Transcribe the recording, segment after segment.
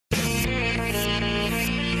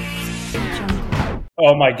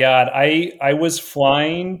Oh my God. I was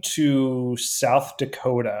flying to South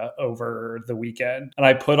Dakota over the weekend and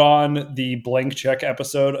I put on the blank check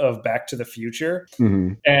episode of Back to the Future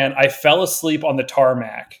and I fell asleep on the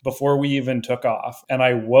tarmac before we even took off. And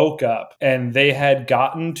I woke up and they had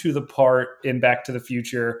gotten to the part in Back to the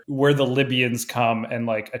Future where the Libyans come and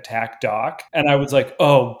like attack Doc. And I was like,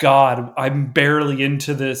 oh God, I'm barely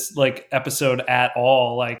into this like episode at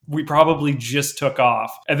all. Like we probably just took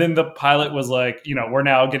off. And then the pilot was like, you know, we're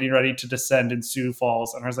now getting ready to descend in Sioux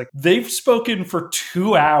Falls. And I was like, they've spoken for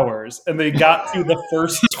 2 hours and they got through the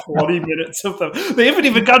first 20 minutes of them. They haven't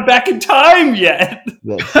even gone back in time yet.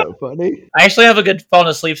 That's so funny. I actually have a good falling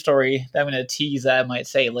asleep story that I'm going to tease that I might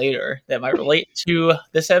say later that might relate to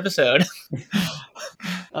this episode.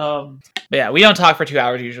 But yeah, we don't talk for 2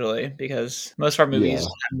 hours usually because most of our movies have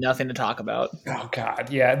nothing to talk about. Oh God,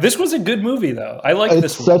 yeah. This was a good movie though. I like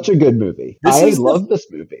this. It's such a good movie. I love this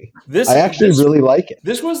movie. I actually really like it.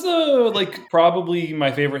 This was the like probably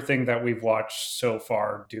my favorite thing that we've watched so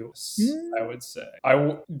far. I would say.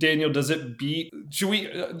 Daniel, does it beat? Should we?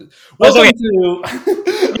 Welcome to.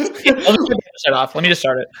 Let me just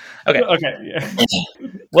start it. Okay. Okay. Yeah.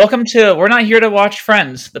 Welcome to We're Not Here to Watch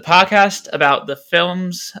Friends, the podcast about the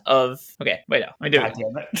films of. Okay, wait, no, let me do it.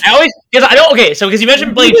 I always because you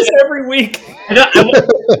mentioned Blake every week. I don't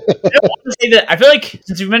want to say that. I feel like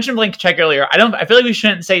since you mentioned Blank Check earlier, I feel like we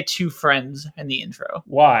shouldn't say two friends in the intro.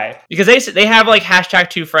 Why? Because they have like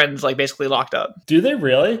hashtag two friends like basically locked up. Do they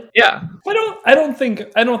really? Yeah. I don't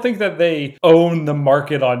think that they own the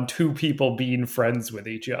market on two people being friends with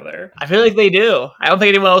each other. I feel like they do. I don't think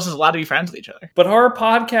anyone else is allowed to be friends with each other. But our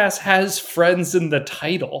podcast has friends in the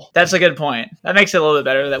title. That's a good point. That makes it a little bit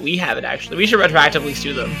better that we have it actually. We should retroactively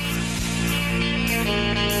sue them.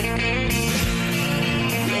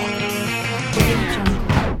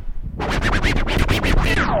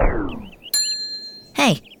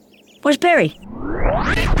 Hey, where's Barry?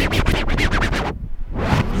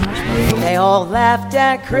 They all laughed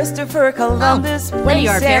at Christopher Columbus when he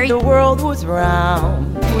said Barry. The world was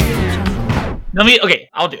round.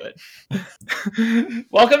 I'll do it.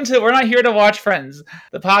 Welcome to We're Not Here to Watch Friends,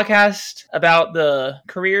 the podcast about the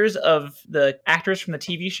careers of the actors from the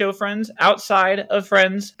TV show Friends, outside of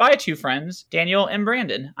Friends, by two friends, Daniel and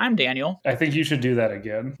Brandon. I'm Daniel. I think you should do that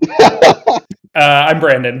again. I'm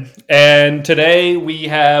Brandon, and today we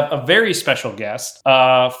have a very special guest,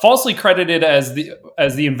 falsely credited as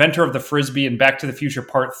the inventor of the Frisbee in Back to the Future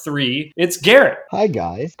Part 3. It's Garrett. Hi,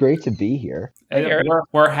 guys. Great to be here.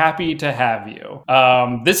 We're happy to have you.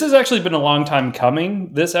 This has actually been a long time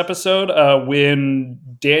coming, this episode, when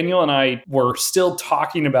Daniel and I were still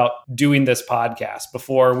talking about doing this podcast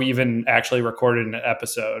before we even actually recorded an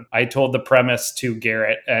episode. I told the premise to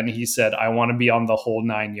Garrett, and he said, I want to be on the whole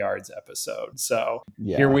 9 yards episode. So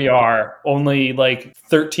Here we are, only like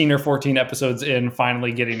 13 or 14 episodes in,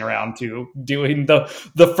 finally getting around to doing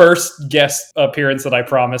the first guest appearance that I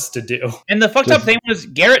promised to do. And the fucked up thing was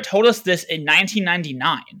Garrett told us this in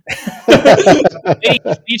 1999.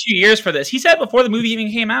 22 years for this. He said before the movie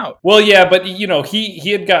even came out. Well, yeah, but you know,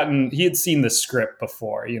 he had seen the script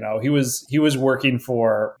before. You know, he was working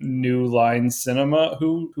for New Line Cinema.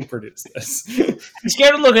 Who produced this? I'm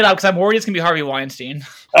scared to look it up because I'm worried it's gonna be Harvey Weinstein.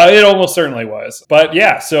 It almost certainly was. But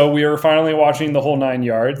yeah, so we were finally watching the whole 9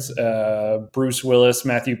 yards. Bruce Willis,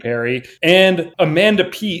 Matthew Perry, and Amanda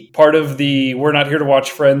Peet, part of the We're Not Here to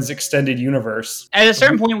Watch Friends extended universe. At a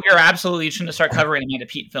certain point, we are absolutely going to start covering Amanda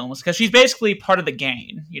Peet films because she's basically part of the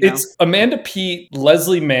gang. You know? It's Amanda Peet,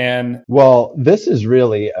 Leslie Mann. Well, this is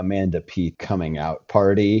really Amanda Peet coming out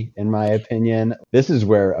party, in my opinion. This is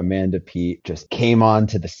where Amanda Peet just came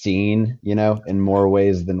onto the scene, you know, in more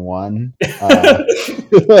ways than one.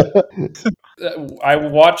 I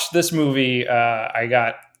watched this movie. I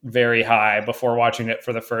got very high before watching it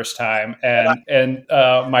for the first time, and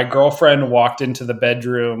my girlfriend walked into the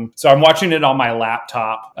bedroom, so I'm watching it on my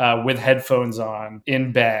laptop with headphones on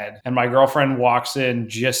in bed, and my girlfriend walks in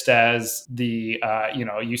just as the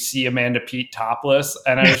you see Amanda Peet topless,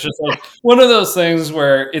 and I was just like, one of those things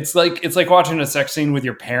where it's like watching a sex scene with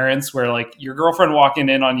your parents where like your girlfriend walking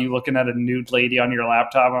in on you looking at a nude lady on your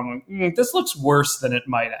laptop. I'm like, this looks worse than it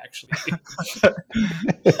might actually be.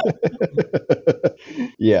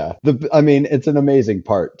 Yeah. I mean, it's an amazing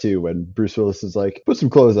part, too, when Bruce Willis is like, put some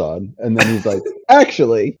clothes on. And then he's like,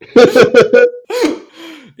 actually.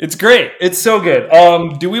 It's great. It's so good.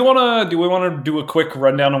 Do we want to do a quick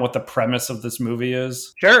rundown on what the premise of this movie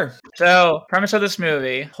is? Sure. So, premise of this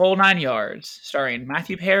movie, Whole 9 Yards, starring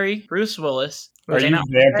Matthew Perry, Bruce Willis, Are you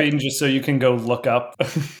vamping just so you can go look up?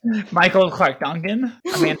 Michael Clark Duncan,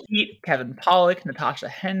 Amanda Peet, Kevin Pollak, Natasha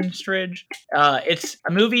Henstridge. It's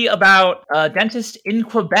a movie about a dentist in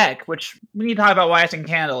Quebec, which we need to talk about why it's in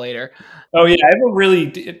Canada later. Oh, yeah. I have a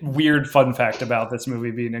really weird fun fact about this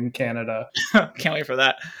movie being in Canada. Can't wait for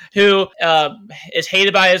that. Who is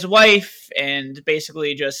hated by his wife and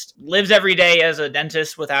basically just lives every day as a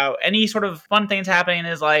dentist without any sort of fun things happening in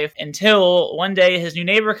his life until one day his new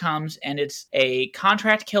neighbor comes and it's a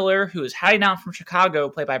contract killer who is hiding out from Chicago,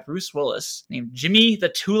 played by Bruce Willis, named Jimmy the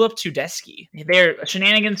Tulip Tedeschi. Their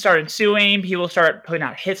shenanigans started ensuing. People start putting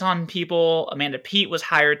out hits on people. Amanda Peet was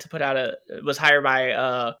hired by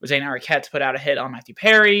Rosanna Arquette to put out a hit on Matthew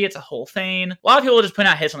Perry. It's a whole thing. A lot of people just putting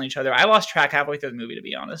out hits on each other. I lost track halfway through the movie, to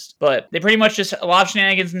be honest. But they pretty much just, a lot of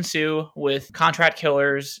shenanigans ensue with contract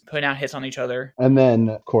killers putting out hits on each other. And then,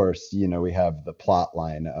 of course, we have the plot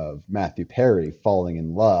line of Matthew Perry falling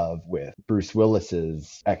in love with Bruce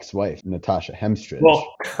Willis's ex-wife, Natasha Henstridge.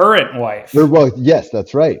 Well, current wife. Well, yes,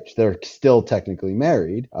 that's right. They're still technically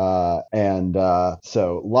married.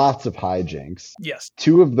 So lots of hijinks. Yes.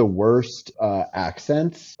 Two of the worst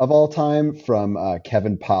accents of all time from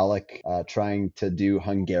Kevin Pollak trying to do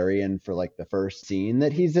Hungarian for like the first scene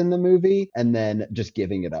that he's in the movie and then just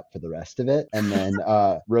giving it up for the rest of it. And then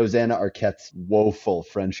Rosanna Arquette's woeful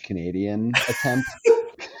French Canadian attempt.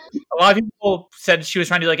 A lot of people said she was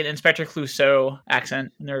trying to do like an Inspector Clouseau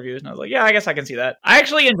accent in the reviews, and I was like, yeah, I guess I can see that. I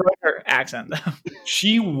actually enjoyed her accent, though.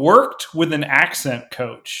 She worked with an accent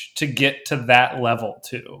coach to get to that level,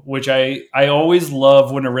 too, which I always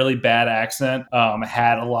love when a really bad accent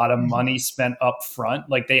had a lot of money spent up front.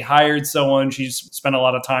 Like, they hired someone, she's spent a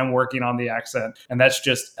lot of time working on the accent, and that's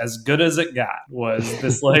just as good as it got, was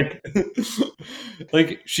this, like...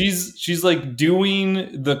 like, she's like,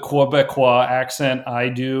 doing the Quebecois accent I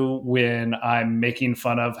do when I'm making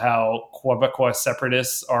fun of how Quebecois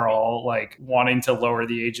separatists are all like wanting to lower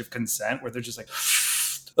the age of consent, where they're just like,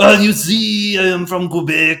 you see, I am from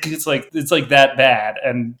Quebec. It's like that bad,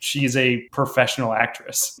 and she's a professional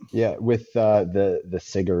actress. Yeah, with the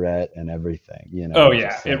cigarette and everything, Oh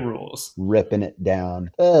yeah, it rules. Ripping it down.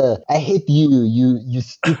 I hate you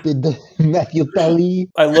stupid Matthew Perry.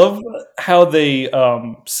 I love how they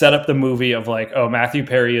set up the movie of like, oh, Matthew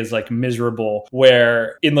Perry is like miserable,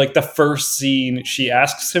 where in like the first scene she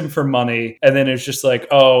asks him for money, and then it's just like,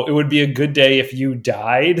 oh, it would be a good day if you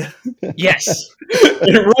died. Yes.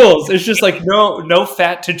 It rules. It's just like no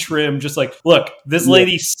fat to trim. Just like, look, this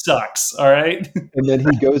lady sucks. All right. And then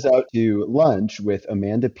he goes out to lunch with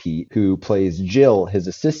Amanda Peet, who plays Jill, his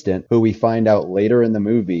assistant, who we find out later in the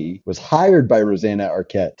movie was hired by Rosanna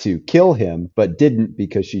Arquette to kill him, but didn't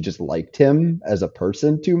because she just liked him as a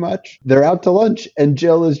person too much. They're out to lunch, and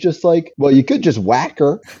Jill is just like, well, you could just whack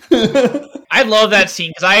her. I love that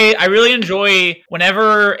scene because I really enjoy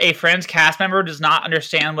whenever a Friends cast member does not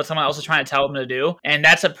understand what someone else is trying to tell them to do. And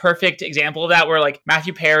that's a perfect example of that, where like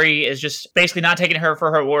Matthew Perry is just basically not taking her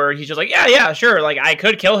for her word. He's just like, yeah, sure. Like, I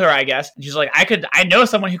could kill her, I guess. And she's like, I know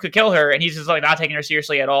someone who could kill her. And he's just like not taking her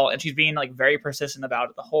seriously at all. And she's being like very persistent about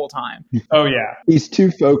it the whole time. Oh yeah. He's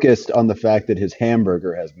too focused on the fact that his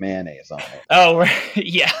hamburger has mayonnaise on it. Oh, right.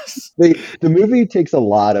 Yes. The movie takes a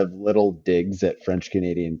lot of little digs at French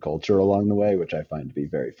Canadian culture along the way, which I find to be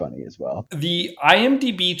very funny as well. The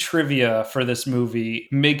IMDb trivia for this movie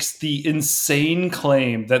makes the insane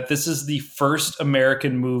claim that this is the first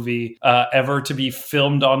American movie ever to be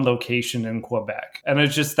filmed on location in Quebec. And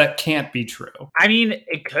it's just, that can't be true. I mean,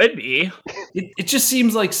 it could be. It just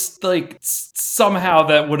seems like somehow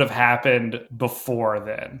that would have happened before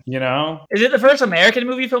then, Is it the first American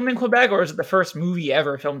movie filmed in Quebec, or is it the first movie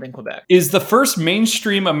ever filmed in Quebec? Is the first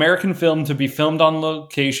mainstream American film to be filmed on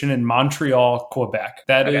location in Montreal, Quebec.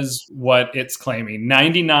 That is what it's claiming.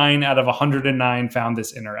 99 out of 109 found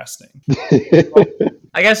this interesting.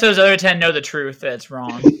 I guess those other 10 know the truth that it's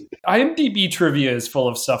wrong. IMDb trivia is full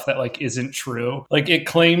of stuff that like isn't true. Like, it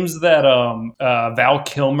claims that Val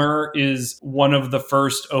Kilmer is one of the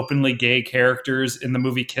first openly gay characters in the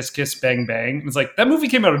movie Kiss Kiss Bang Bang. It's like, that movie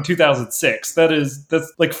came out in 2006.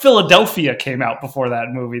 That's like Philadelphia came out before that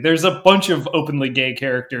movie. There's a bunch of openly gay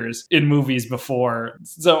characters in movies before.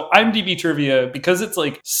 So IMDb trivia, because it's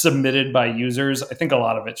like submitted by users, I think a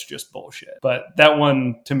lot of it's just bullshit. But that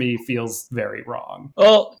one to me feels very wrong.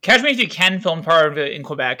 Well, Catch Me If You Can filmed part of it in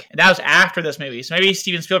Quebec. And that was after this movie. So maybe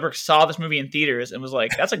Steven Spielberg saw this movie in theaters and was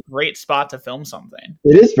like, that's a great spot to film something.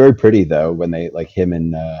 It is very pretty though when they like him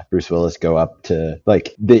and Bruce Willis go up to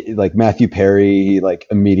like Matthew Perry, he like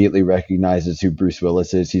immediately recognizes who Bruce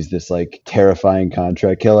Willis is. He's this like terrifying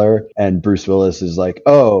contract killer, and Bruce Willis is like,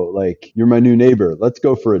 oh, like you're my new neighbor, let's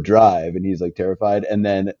go for a drive, and he's like terrified. And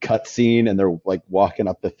then cut scene and they're like walking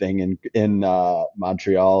up the thing in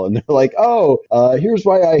Montreal, and they're like, oh, here's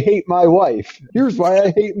why I hate my wife, here's why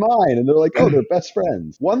I hate mine, and they're like, oh, they're best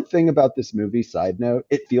friends. One thing about this movie, side note,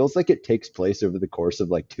 it feels like it takes place over the course of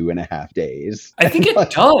like 2.5 days. I think it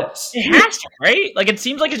does. It has to, right? Like it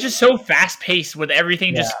seems like it's just so fast paced with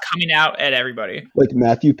everything just coming out at everybody. Like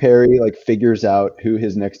Matthew Perry like figures out who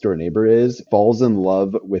his next door neighbor is, falls in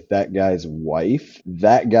love with that guy's wife.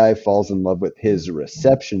 That guy falls in love with his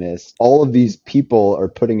receptionist. All of these people are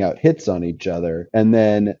putting out hits on each other, and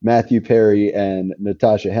then Matthew Perry and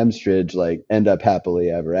Natasha Hemstridge like end up happily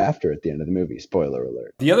ever after at the end of the movie. Spoiler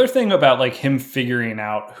alert. The other thing about like him figuring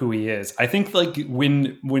out who he is, I think like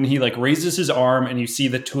when he like raises his arm and you see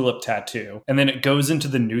the tulip tattoo and then it goes into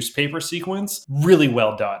the newspaper sequence, really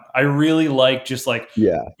well done. I really like just like,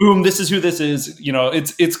 boom, this is who this is. You know,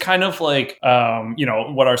 it's kind of like, you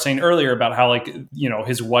know, what I was saying earlier about how like, you know,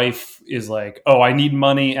 his wife is like, oh, I need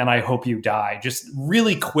money and I hope you die. Just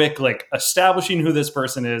really quick, like establishing who this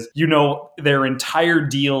person is, you know, their entire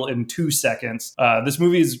deal in 2 seconds. This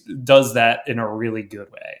movie does that in a really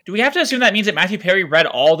good way. Do we have to assume that means that Matthew Perry read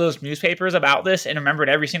all those newspapers about this and remembered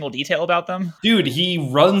every single detail about them? Dude, he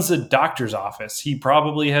runs a doctor's office. He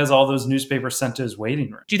probably has all those newspapers sent to his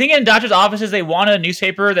waiting room. Do you think in doctor's offices they want a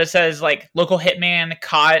newspaper that says like local hitman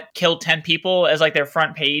caught, killed 10 people as like their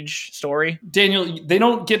front page story? Daniel, they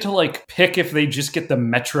don't get to like pick if they just get the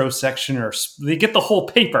Metro section or they get the whole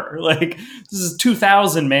paper. Like this is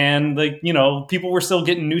 2000, man. Like, you know, people were still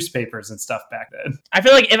getting newspapers and stuff back then. I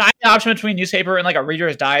feel like if I had an option between newspaper and like a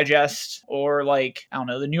Reader's Digest or like, I don't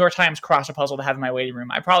know, the New York Times crossword puzzle to have in my waiting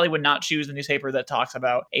room, I probably would not choose the newspaper that talks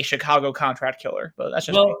about a Chicago contract killer. But that's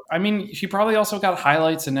just me. I mean, he probably also got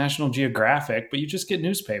highlights in National Geographic, but you just get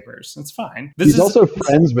newspapers. That's fine. He's also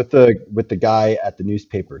friends with the guy at the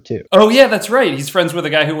newspaper too. Oh yeah, that's right. He's friends with the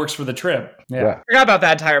guy who works for the Trib. Yeah. I forgot about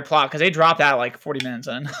that entire plot because they dropped that like 40 minutes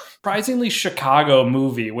in. Surprisingly Chicago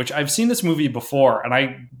movie, which I've seen this movie before, and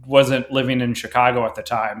I wasn't living in Chicago at the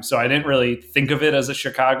time, so I didn't really think of it as a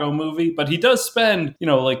Chicago movie, but he does spend, you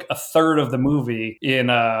know, like a third of the movie in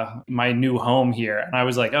my new home here, and I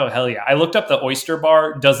was like, oh, hell yeah. I looked up the Oyster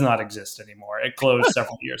Bar, does not exist anymore. It closed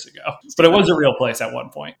several years ago, but it was a real place at one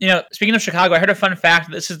point. You know, speaking of Chicago, I heard a fun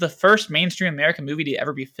fact. This is the first mainstream American movie to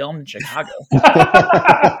ever be filmed in Chicago.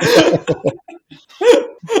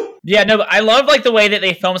 Yeah, no, but I love like the way that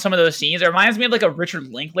they film some of those scenes. It reminds me of like a Richard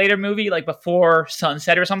Linklater movie, like Before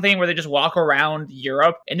Sunset or something, where they just walk around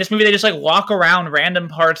Europe. In this movie, they just like walk around random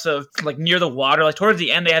parts of like near the water. Like towards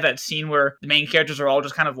the end, they have that scene where the main characters are all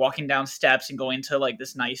just kind of walking down steps and going to like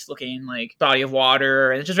this nice looking like body of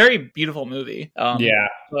water. And it's just a very beautiful movie. Yeah.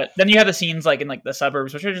 But then you have the scenes like in like the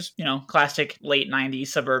suburbs, which are just, you know, classic late 90s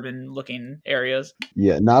suburban looking areas.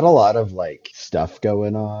 Yeah, not a lot of like stuff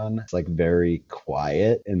going on. It's like very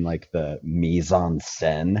quiet and like the mise en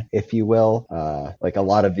scène, if you will. Like a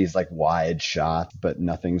lot of these like wide shots, but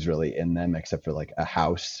nothing's really in them except for like a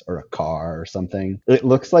house or a car or something. It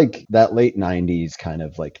looks like that late 90s kind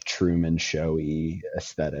of like Truman Showy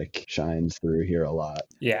aesthetic shines through here a lot.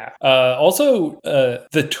 Yeah. Also,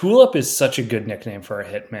 the Tulip is such a good nickname for a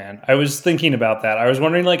hitman. I was thinking about that. I was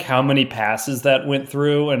wondering like how many passes that went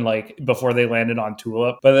through and like before they landed on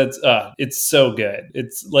Tulip, but it's so good.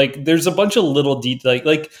 It's like there's a bunch of little details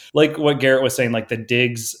like what Garrett was saying, like the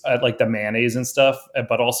digs at like the mayonnaise and stuff,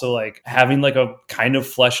 but also like having like a kind of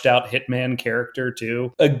fleshed out hitman character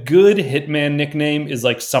too. A good hitman nickname is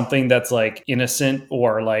like something that's like innocent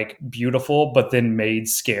or like beautiful, but then made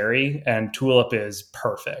scary. And Tulip is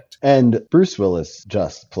perfect. And Bruce Willis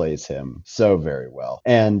just plays him so very well.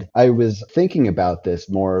 And I was thinking about this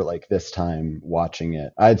more like this time watching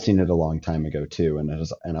it. I'd seen it a long time ago too, and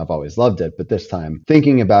I've always loved it. But this time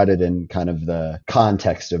thinking about it in kind of the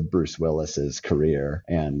context of Bruce Willis's career,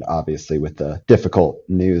 and obviously with the difficult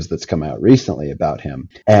news that's come out recently about him.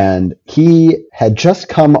 And he had just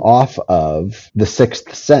come off of The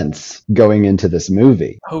Sixth Sense going into this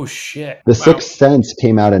movie. Oh shit. The Sixth Sense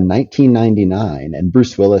came out in 1999, and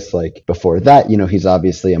Bruce Willis, like before that, you know, he's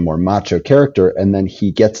obviously a more macho character, and then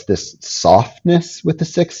he gets this softness with The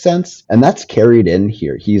Sixth Sense, and that's carried in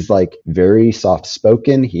here. He's like very soft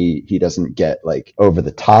spoken. He doesn't get like over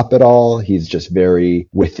the top at all. He's just very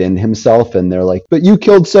within himself, and they're like, but you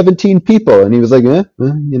killed 17 people, and he was like,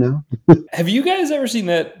 Have you guys ever seen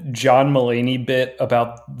that John Mulaney bit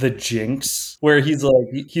about the Jinx, where he's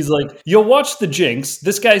like, you'll watch the Jinx,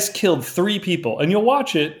 this guy's killed 3 people, and you'll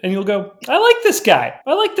watch it and you'll go, I like this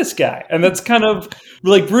guy. And that's kind of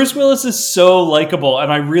like, Bruce Willis is so likable,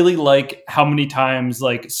 and I really like how many times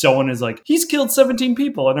like someone is like, he's killed 17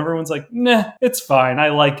 people, and everyone's like, nah, it's fine, I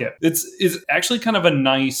like it. It's actually kind of a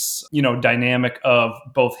nice, dynamic of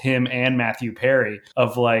both him and Matthew Perry,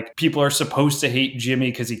 of like, people are supposed to hate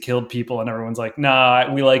Jimmy because he killed people, and everyone's like,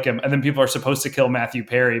 nah, we like him. And then people are supposed to kill Matthew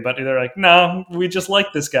Perry, but they're like, no, we just like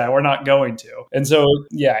this guy, we're not going to. And so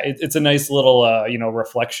yeah, it's a nice little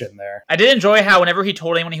reflection there. I did enjoy how whenever he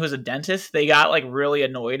told anyone he was a dentist, they got like really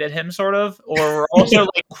annoyed at him, sort of, or were also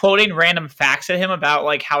like quoting random facts at him about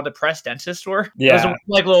like how depressed dentists were. Yeah, it was a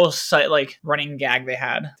like little like running gag they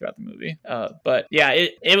had throughout the movie. But yeah,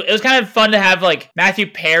 it was kind of fun to have like Matthew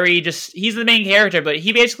Perry, just he's the main character, but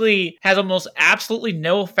he basically has almost absolutely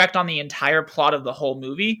no effect on the entire plot of the whole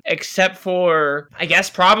movie, except for, I guess,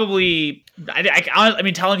 probably, I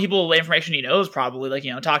mean, telling people the information he knows, probably, like,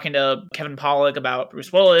 talking to Kevin Pollak about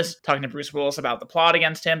Bruce Willis, talking to Bruce Willis about the plot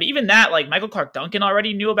against him. But even that, like, Michael Clark Duncan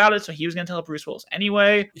already knew about it, so he was going to tell Bruce Willis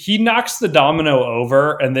anyway. He knocks the domino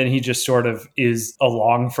over, and then he just sort of is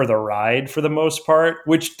along for the ride for the most part,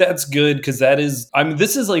 which that's good, because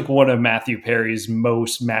this is like one of Matthew Perry's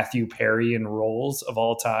most Matthew Perryan roles of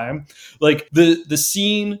all time. Like the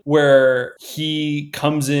scene where he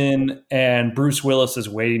comes in and Bruce Willis is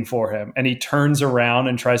waiting for him, and he turns around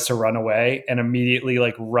and tries to run away, and immediately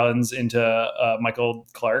like runs into Michael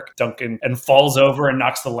Clark Duncan and falls over and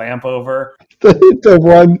knocks the lamp over.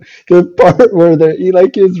 The part where he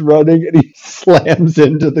like is running and he slams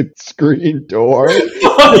into the screen door.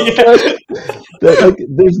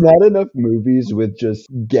 There's not enough movies with just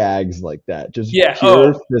gags like that. Just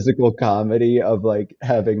pure physical comedy of like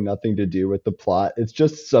having nothing to do with the plot. It's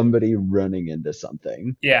just somebody running into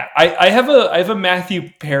something. Yeah, I have a Matthew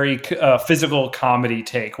Perry physical comedy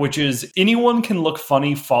take, which is anyone can look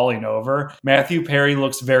funny falling over. Matthew Perry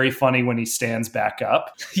looks very funny when he stands back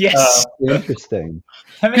up. Yes. Interesting.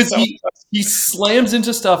 Because he slams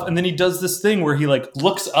into stuff, and then he does this thing where he like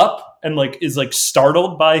looks up and like is like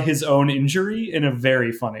startled by his own injury in a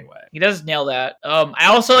very funny way. He does nail that. I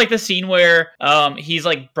also like the scene where he's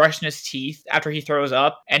like brushing his teeth after he throws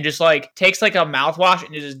up, and just like takes like a mouthwash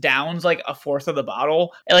and just downs like a fourth of the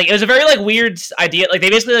bottle. And like it was a very like weird idea. Like they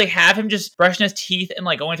basically like have him just brushing his teeth and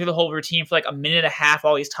like going through the whole routine for like a minute and a half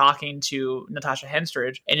while he's talking to Natasha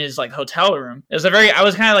Henstridge in his like hotel room. It was I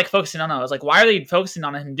was kind of like focusing on that. I was like, why are they focusing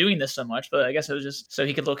on him doing this so much? But I guess it was just so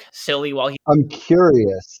he could look silly while he... I'm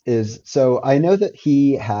curious, so I know that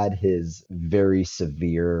he had his very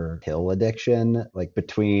severe pill addiction like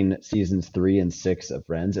between seasons 3 and 6 of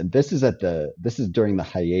Friends, and this is during the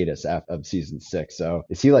hiatus of season 6. So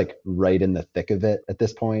is he like right in the thick of it at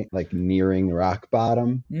this point, like nearing rock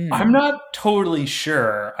bottom? I'm not totally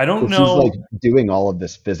sure. I don't know. He's like doing all of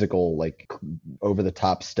this physical like over the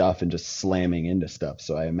top stuff and just slamming into stuff.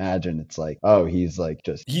 So I imagine it's like, oh, he's like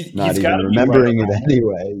just not even remembering it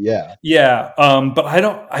anyway. Yeah. But I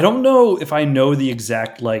don't know if I know the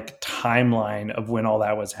exact like timeline of when all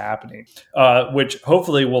that was happening, which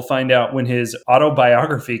hopefully we'll find out when his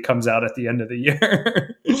autobiography comes out at the end of the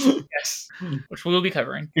year. Yes, which we will be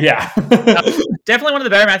covering. Yeah. Definitely one of the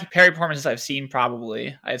better Matthew Perry performances I've seen,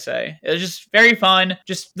 probably, I'd say. It was just very fun.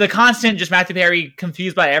 Just the constant, just Matthew Perry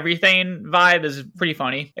confused by everything vibe is pretty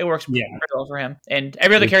funny. It works pretty well for him. And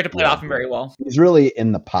every other character played off him very well. He's really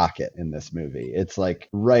in the pocket in this movie. It's like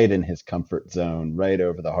right in his comfort zone, right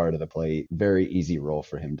over the heart of the plate. Very easy role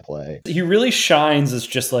for him to play. He really shines as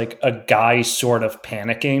just like a guy sort of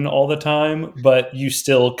panicking all the time, but you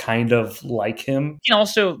still kind of like him. And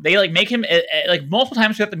also, they like make him like multiple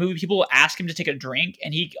times throughout the movie, people will ask him to take a drink,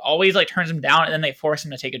 and he always like turns them down, and then they force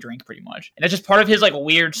him to take a drink pretty much. And that's just part of his like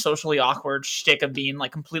weird socially awkward shtick of being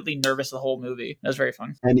like completely nervous the whole movie. That was very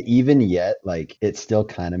fun. And even yet, like it still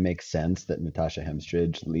kind of makes sense that Natasha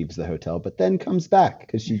Henstridge leaves the hotel but then comes back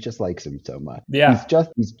because she just likes him so much. Yeah,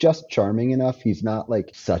 he's just charming enough. He's not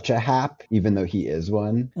like such a hap, even though he is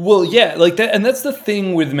one. Well, yeah, like that, and that's the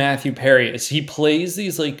thing with Matthew Perry is he plays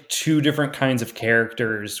these like two different kinds of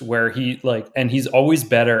characters where he like, and he's always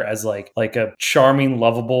better as like a charming,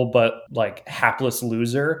 lovable, but like hapless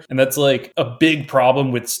loser. And that's like a big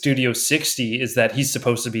problem with Studio 60 is that he's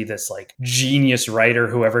supposed to be this like genius writer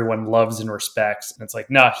who everyone loves and respects. And it's like,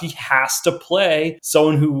 nah, he has to play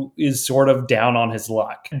someone who is sort of down on his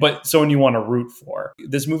luck, but someone you want to root for.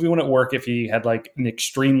 This movie wouldn't work if he had like an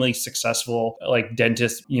extremely successful like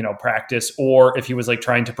dentist, practice, or if he was like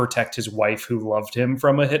trying to protect his wife who loved him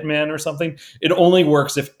from a hitman or something. It only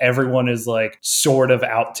works if everyone is like sort of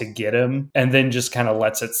out to get him and then just kind of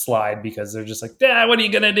lets it slide because they're just like, what are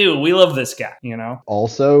you going to do? We love this guy,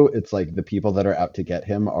 Also, it's like the people that are out to get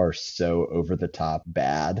him are so over the top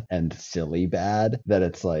bad and silly bad that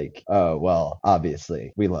it's like, oh, well,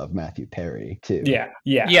 obviously we love Matthew Perry too. Yeah.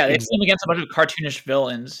 They swim against a bunch of cartoonish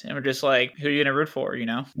villains and we're just like, who are you going to root for,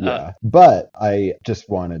 Yeah. But I just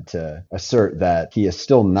wanted to assert that he is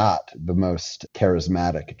still not the most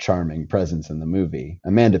charismatic, charming presence in the movie.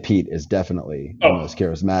 Amanda Peet is definitely the most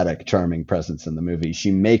charismatic, charming presence in the movie.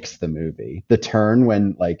 She makes the movie. The turn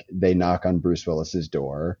when like they knock on Bruce Willis's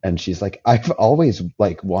door and she's like, I've always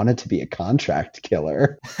like wanted to be a contract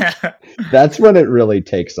killer. That's when it really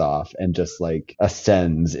takes off and just like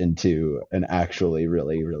ascends into an actually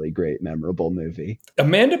really, really great, memorable movie.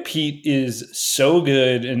 Amanda Peet is so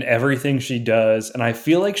good in everything she does, and I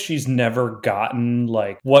feel like she's never gotten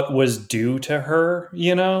like what was due to her,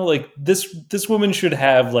 like this woman should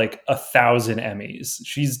have like 1,000 Emmys.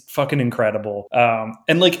 She's fucking incredible.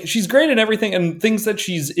 And like she's great in everything, and things that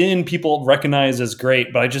she's in people recognize as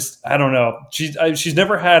great, but I don't know. She's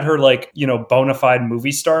never had her like, bona fide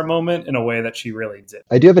movie star moment in a way that she really did.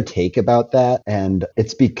 I do have a take about that, and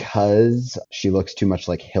it's because she looks too much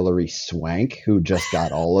like Hilary Swank, who just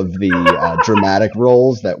got all of the dramatic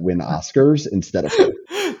roles that win Oscars instead of her.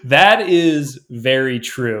 That is very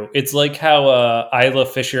true. It's like how Isla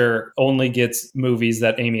Fisher only gets movies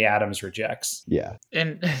that Amy Adams rejects. Yeah.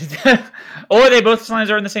 And or they both sometimes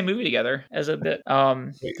are in the same movie together as a bit. What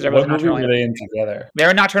movie were they in together?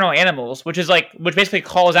 They're Nocturnal Animals, which basically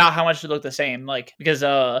calls out how much they look the same. Like because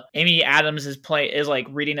Amy Adams is like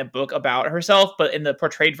reading a book about herself, but in the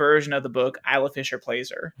portrayed version of the book, Isla Fisher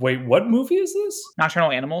plays her. Wait, what movie is this?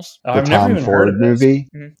 Nocturnal Animals. The Tom Ford movie.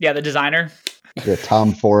 Mm-hmm. Yeah, the designer. Yeah,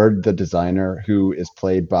 Tom Ford, the designer, who is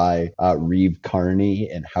played by Reeve Carney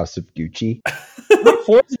in House of Gucci.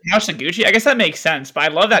 Ford's in House of Gucci? I guess that makes sense, but I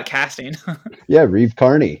love that casting. Yeah, Reeve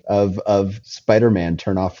Carney of Spider-Man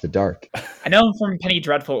Turn Off the Dark. I know him from Penny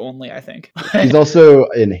Dreadful only, I think. He's also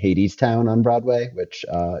in Hadestown on Broadway, which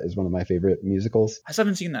is one of my favorite musicals. I still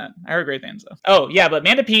haven't seen that. I heard great things though. Oh yeah, but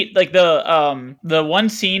Amanda Peet, like the one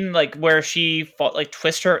scene like where she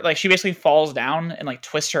twists her, like she basically falls down and like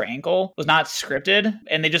twists her ankle was not scripted,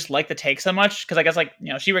 and they just like the take so much because I guess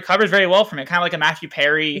she recovers very well from it, kind of like a Matthew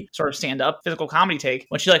Perry sort of stand-up physical comedy take.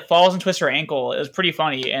 When she like falls and twists her ankle, it was pretty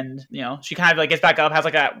funny, and she kind of like gets back up, has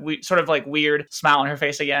like that sort of like weird smile on her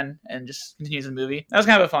face again, and just continues the movie. That was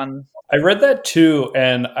kind of a fun. I read that too,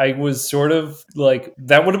 and I was sort of like,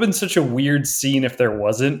 that would have been such a weird scene if there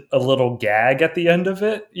wasn't a little gag at the end of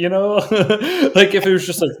it, like if it was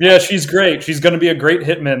just like, yeah, she's great, she's going to be a great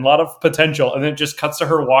hitman, a lot of potential, and then it just cuts to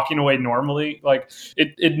her walking away normally. Like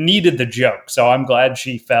it needed the joke, so I'm glad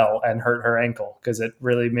she fell and hurt her ankle because it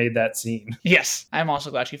really made that scene. Yes, I'm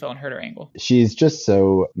also glad she fell and hurt her ankle. She's just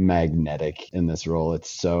so magnetic in this role.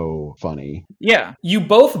 It's so funny. Yeah, you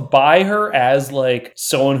both buy her as like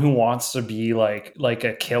someone who wants to be like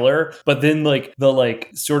a killer, but then like the like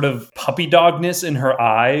sort of puppy dogness in her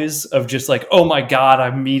eyes of just like, oh my god,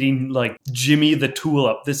 I'm meeting like Jimmy the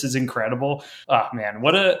Tulip, this is incredible. Oh man,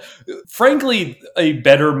 frankly a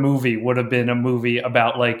better movie would have been a movie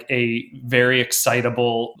about like a very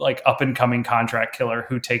excitable like up and coming contract killer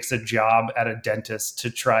who takes a job at a dentist to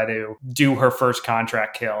try to do her first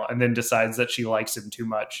contract kill and then decides that she likes him too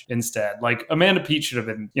much instead. Like Amanda Peet should have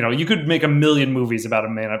been, you could make a million movies about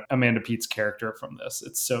Amanda Peet's character from this.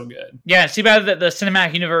 It's so good. Yeah, it's too bad that the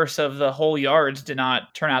cinematic universe of the whole Yards did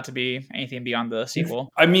not turn out to be anything beyond the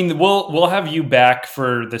sequel. I mean, we'll have you back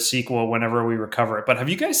for the sequel whenever we recover it, but have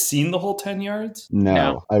you guys seen the whole 10 Yards?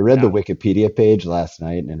 No. I read the Wikipedia page last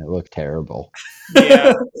night and it looked terrible.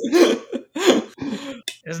 Yeah.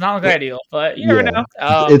 It's not look ideal, but you never know.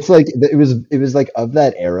 It's like it was like of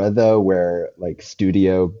that era though, where like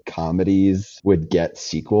studio comedies would get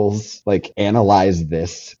sequels. Like Analyze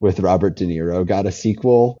This with Robert De Niro got a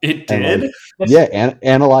sequel. It did?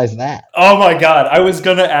 Analyze That. Oh my god, I was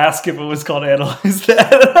gonna ask if it was called Analyze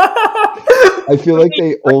That. I feel like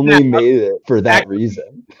they only made it for that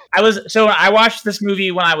reason. I watched this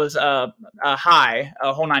movie when I was high,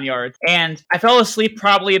 a whole 9 yards, and I fell asleep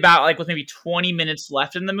probably about like with maybe 20 minutes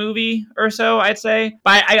left in the movie or so, I'd say.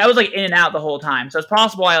 But I was like in and out the whole time, so it's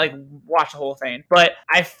possible I like watched the whole thing. But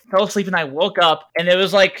I fell asleep and I woke up, and it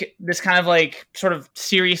was like this kind of like sort of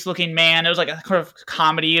serious looking man. It was like a kind of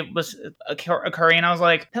comedy was occurring, and I was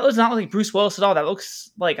like, that was not like Bruce Willis at all. That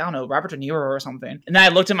looks like, I don't know, Robert De Niro or something. And then I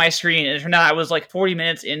looked at my screen, and it turned out I was like 40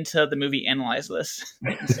 minutes into the movie Analyze This.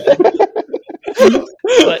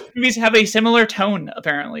 But movies have a similar tone,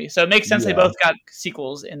 apparently. So it makes sense they both got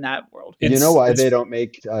sequels in that world. You know why they don't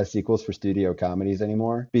make sequels for studio comedies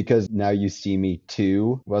anymore? Because Now You See Me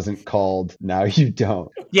 2 wasn't called Now You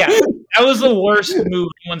Don't. Yeah, that was the worst movie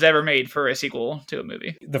anyone's ever made for a sequel to a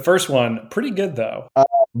movie. The first one, pretty good, though.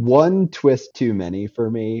 One twist too many for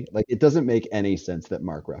me. Like, it doesn't make any sense that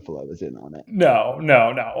Mark Ruffalo is in on it. No.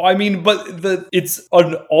 I mean, but it's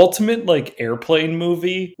an ultimate like airplane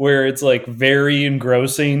movie where it's like very engrossing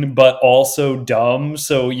but also dumb,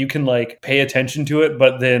 so you can like pay attention to it.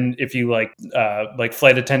 But then if you like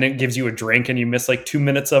flight attendant gives you a drink and you miss like 2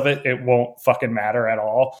 minutes of it, it won't fucking matter at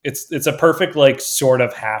all. It's a perfect like sort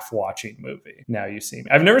of half watching movie. Now You See Me.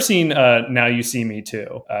 I've never seen Now You See Me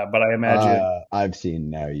 2, but I imagine I've seen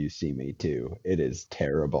Now You See Me 2. It is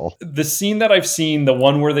terrible. The scene that I've seen, the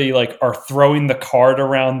one where they like are throwing the card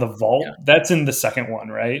around the vault, that's in the second one,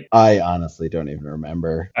 right? I honestly don't even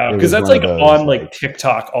remember. Because that's like on like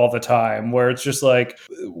TikTok all the time, where it's just like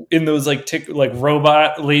in those like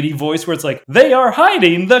robot lady voice where it's like, they are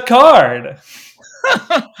hiding the card.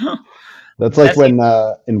 That's like when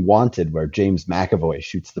in Wanted, where James McAvoy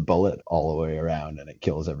shoots the bullet all the way around and it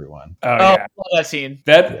kills everyone. Oh yeah, I love that scene.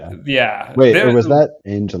 Wait, or was that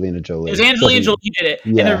Angelina Jolie? It was Angelina Jolie did it.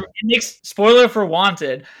 Yeah. And it makes, spoiler for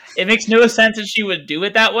Wanted, it makes no sense that she would do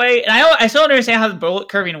it that way. And I still don't understand how the bullet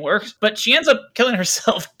curving works, but she ends up killing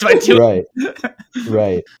herself by doing it.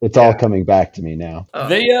 Right. It's all coming back to me now. Oh.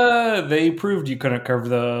 They proved you couldn't curve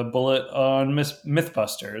the bullet on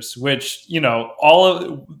Mythbusters, which, you know, all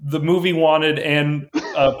of the movie wanted and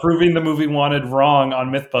proving the movie wanted wrong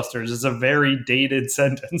on Mythbusters is a very dated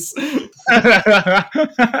sentence.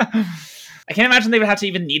 I can't imagine they would have to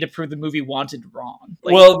even need to prove the movie wanted wrong.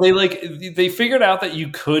 Well, they figured out that you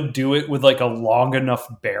could do it with like a long enough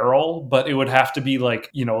barrel, but it would have to be like,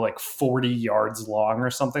 you know, like 40 yards long or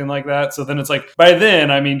something like that. So then it's like, by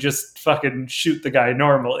then, I mean, just fucking shoot the guy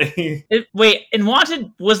normally. Wait, in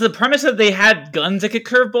Wanted, was the premise that they had guns that could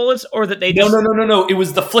curve bullets, or that they just... No. It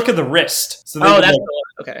was the flick of the wrist. So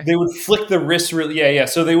okay. They would flick the wrist really, yeah.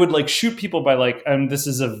 So they would like shoot people by like, this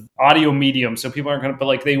is a audio medium, so people aren't gonna, but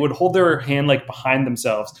like they would hold their hand like behind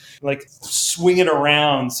themselves, like swing it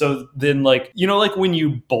around. So then like, you know, like when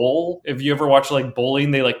you bowl, if you ever watch like bowling,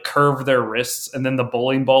 they like curve their wrists and then the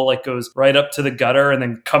bowling ball like goes right up to the gutter and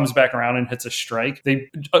then comes back around and hits a strike. They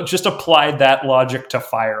just applied that logic to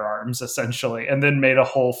firearms essentially and then made a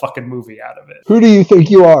whole fucking movie out of it. Who do you think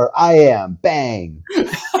you are? I am. Bang.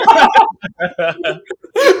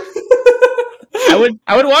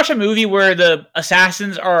 I would watch a movie where the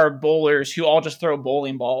assassins are bowlers who all just throw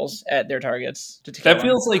bowling balls at their targets. That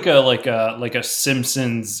feels like a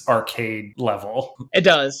Simpsons arcade level. It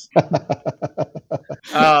does.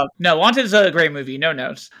 No, Wanted is a great movie. No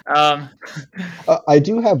notes. I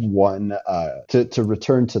do have one to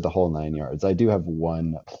return to the whole 9 yards. I do have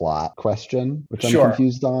one plot question, which I'm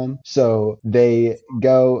confused on. So they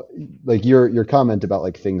go like your comment about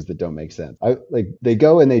like things that don't make sense. They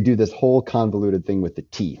go and they do this whole convoluted thing with the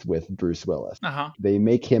teeth with Bruce Willis. They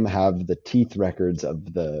make him have the teeth records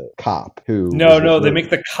of the cop who... No, they make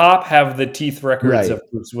the cop have the teeth records of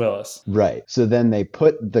Bruce Willis. Right. So then they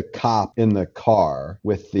put the cop in the car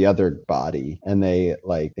with the other body and they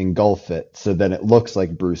like engulf it so then it looks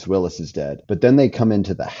like Bruce Willis is dead. But then they come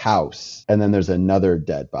into the house and then there's another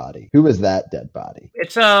dead body. Who is that dead body?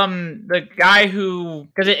 It's the guy who...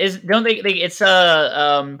 Because it is... Don't they... It's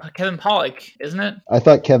Kevin Pollak, isn't it? I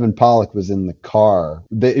thought Kevin Pollak was in the car.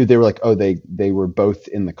 They were like, oh, they were both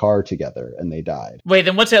in the car together and they died. Wait,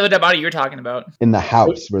 then what's the other dead body you're talking about? In the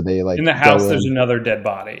house where they like... In the house, there's another dead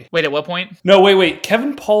body. Wait, at what point? No, wait.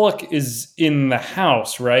 Kevin Pollak is in the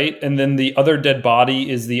house, right? And then the other dead body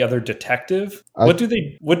is the other detective. What do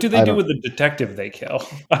they do with the detective they kill?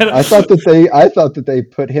 I thought that they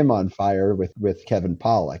put him on fire with Kevin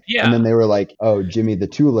Pollak. Yeah. And then they were like, oh, Jimmy the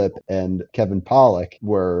Tulip and Kevin Pollak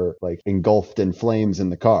were like engulfed in flames in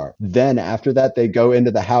the car. Then after that, they go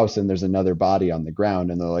into the house and there's another body on the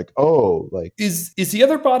ground and they're like, oh, like... Is the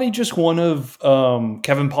other body just one of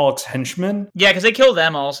Kevin Pollak's henchmen? Yeah, because they kill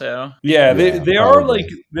them also. Yeah, they are like...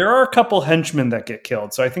 There are a couple henchmen that get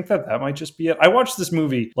killed. So I think that might just be it. I watched this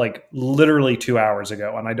movie like literally 2 hours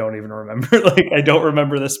ago, and I don't even remember. Like, I don't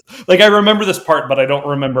remember this. Like, I remember this part, but I don't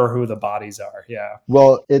remember who the bodies are. Yeah.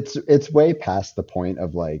 Well, it's way past the point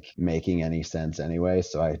of like making any sense anyway.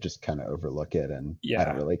 So I just kind of overlook it, and I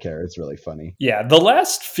don't really care. It's really funny. Yeah. The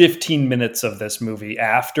last 15 minutes of this movie,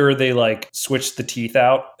 after they like switch the teeth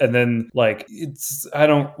out, and then like I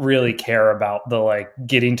don't really care about the like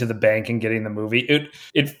getting to the bank and getting the movie.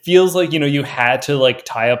 It feels like, you had to like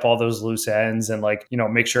tie up all those loose ends and like,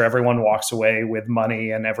 make sure everyone walks away with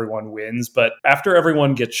money and everyone wins. But after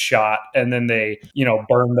everyone gets shot and then they,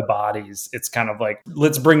 burn the bodies, it's kind of like,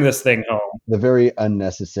 let's bring this thing home. The very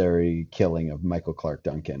unnecessary killing of Michael Clark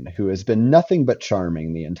Duncan, who has been nothing but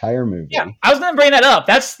charming the entire movie. Yeah, I was going to bring that up.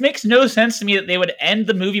 That makes no sense to me that they would end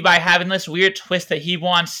the movie by having this weird twist that he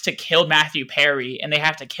wants to kill Matthew Perry and they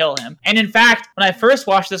have to kill him. And in fact, when I first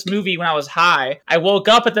watched this movie when I was high, I woke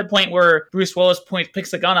up at the point where Bruce Willis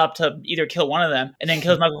picks the gun up to either kill one of them and then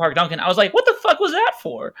kills Michael Clark Duncan. I was like, what the fuck was that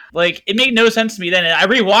for? Like, it made no sense to me then. And I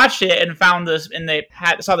rewatched it and found this, and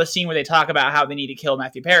saw the scene where they talk about how they need to kill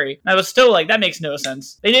Matthew Perry. And I was still like, that makes no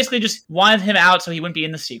sense. They basically just wanted him out so he wouldn't be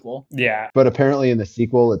in the sequel. Yeah. But apparently in the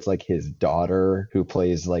sequel, it's like his daughter who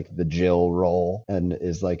plays like the Jill role and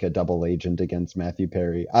is like a double agent against Matthew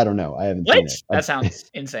Perry. I don't know. I haven't seen it. That sounds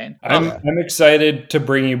insane. I'm excited to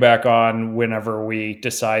bring you back on whenever we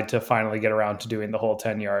decide to finally get around to doing the whole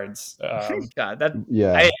 10 yards. God,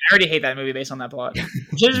 I already hate that movie based on that plot.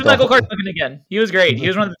 Just Michael Clark Duncan again. He was great. He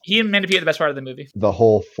and Amanda Peet are the best part of the movie. The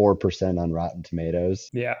whole 4% on Rotten Tomatoes.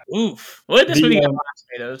 Yeah. Oof. What did this movie get on Rotten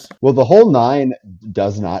Tomatoes? Well, the whole 9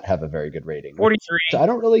 does not have a very good rating. 43. I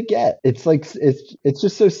don't really get. It's like it's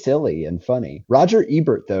just so silly and funny. Roger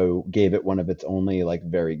Ebert though gave it one of its only like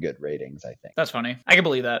very good ratings, I think. That's funny. I can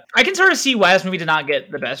believe that. I can sort of see why this movie did not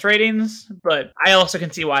get the best ratings, but I also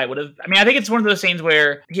can see why it would have. I mean, I think it's one of those things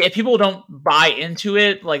where if people don't buy into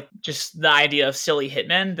it, like just the idea of silly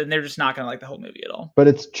hitmen, then they're just not going to like the whole movie at all. But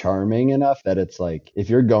it's charming enough that it's like, if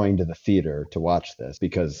you're going to the theater to watch this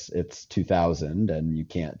because it's 2000 and you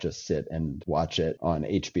can't just sit and watch it on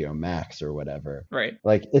HBO Max or whatever. Right.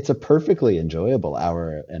 Like, it's a perfectly enjoyable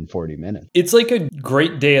hour and 40 minutes. It's like a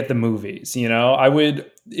great day at the movies, I would...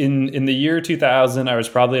 In the year 2000, I was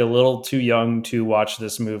probably a little too young to watch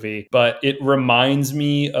this movie, but it reminds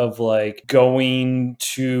me of like going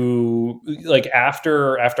to like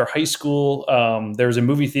after high school. There was a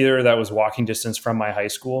movie theater that was walking distance from my high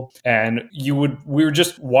school, and we would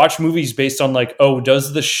just watch movies based on like, oh,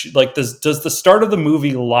 does the start of the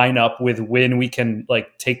movie line up with when we can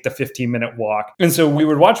like take the 15-minute walk? And so we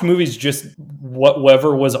would watch movies just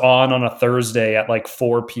whatever was on a Thursday at like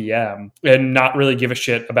 4 p.m. and not really give a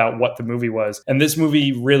shit about what the movie was. And this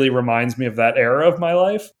movie really reminds me of that era of my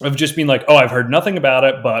life, of just being like, oh, I've heard nothing about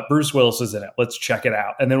it, but Bruce Willis is in it. Let's check it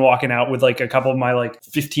out. And then walking out with like a couple of my like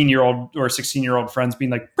 15-year-old or 16-year-old friends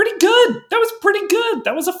being like, pretty good. That was pretty good.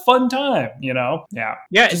 That was a fun time, Yeah.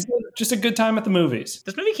 Yeah. Just a good time at the movies.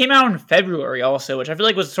 This movie came out in February also, which I feel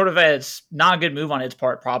like was sort of not a good move on its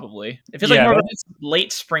part, probably. It feels like more of a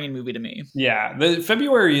late spring movie to me. Yeah. The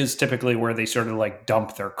February is typically where they sort of like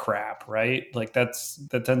dump their crap, right? Like that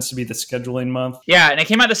tends to be the scheduling month. Yeah, and it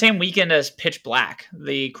came out the same weekend as Pitch Black,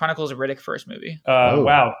 the Chronicles of Riddick first movie.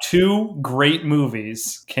 Wow, 2 great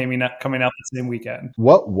movies coming out the same weekend.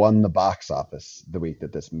 What won the box office the week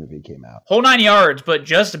that this movie came out? Whole 9 yards, but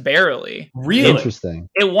just barely. Really? Interesting.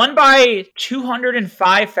 It won by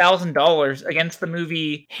 $205,000 against the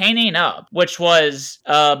movie Hanging Up, which was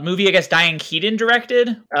a movie I guess Diane Keaton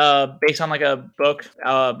directed, based on like a book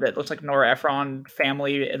that looks like Nora Ephron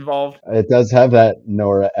family involved. It does have that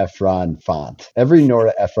Nora Ephron font. Every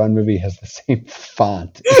Nora Ephron movie has the same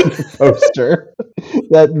font in the poster.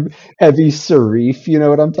 That heavy serif, you know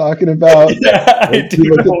what I'm talking about? Yeah, I do.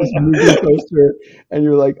 You look at this movie poster and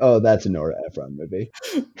you're like, oh, that's a Nora Ephron movie.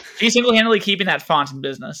 She's single-handedly keeping that font in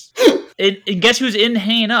business. And guess who's in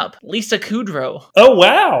Hanging Up? Lisa Kudrow. Oh,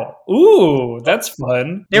 wow. Ooh, that's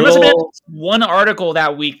fun. There must have been one article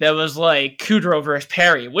that week that was like Kudrow versus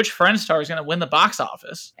Perry. Which Friends star is going to win the box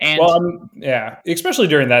office? And yeah, especially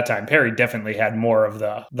during that time, Perry definitely had more of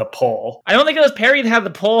the pull. I don't think it was Perry that had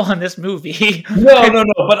the pull on this movie. No.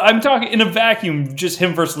 But I'm talking in a vacuum, just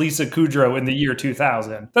him versus Lisa Kudrow in the year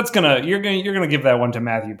 2000. You're gonna give that one to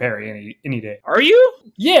Matthew Perry any day. Are you?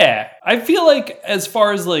 Yeah, I feel like as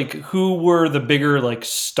far as like who who were the bigger like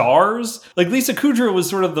stars. Like Lisa Kudrow was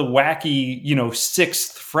sort of the wacky,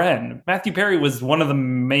 sixth friend. Matthew Perry was one of the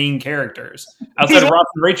main characters outside of Ross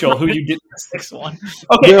and Rachel, who you did the sixth one.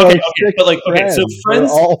 Okay. But so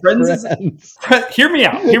Friends. Hear me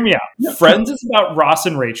out. Friends is about Ross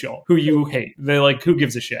and Rachel, who you hate. They like, who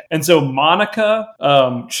gives a shit? And so Monica,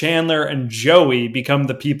 Chandler, and Joey become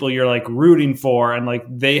the people you're like rooting for, and like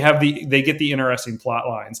they get the interesting plot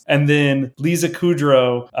lines. And then Lisa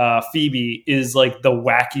Kudrow, Phoebe, is like the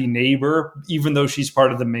wacky neighbor, even though she's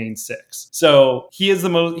part of the main six. So he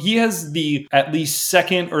has the at least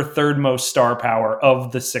second or third most star power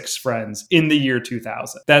of the six friends in the year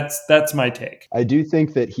 2000. That's my take. I do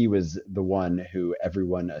think that he was the one who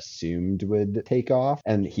everyone assumed would take off,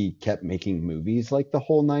 and he kept making movies like The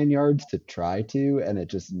Whole Nine Yards to try to, and it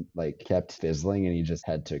just like kept fizzling, and he just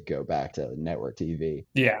had to go back to network TV.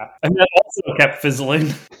 Yeah, and that also kept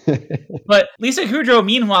fizzling. But Lisa Kudrow,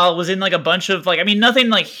 meanwhile, was in like a bunch of nothing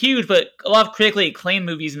like huge, but a lot of critically acclaimed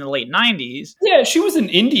movies in the late 90s. Yeah, she was an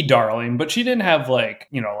indie darling, but she didn't have like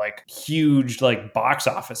huge like box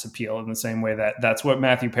office appeal in the same way that's what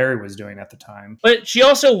Matthew Perry was doing at the time. But she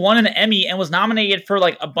also won an Emmy and was nominated for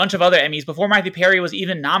like a bunch of other Emmys before Matthew Perry was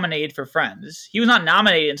even nominated for Friends. He was not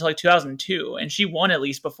nominated until like 2002, and she won at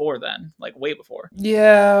least before then, like way before.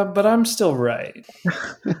 Yeah, but I'm still right.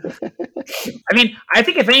 I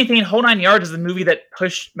think if anything, Whole Nine Yards is the movie that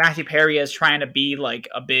pushed Matthew Perry as trying to be like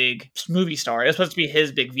a big movie star. It was supposed to be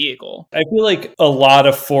his big vehicle. I feel like a lot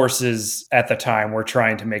of forces at the time were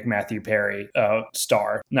trying to make Matthew Perry a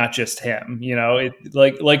star, not just him.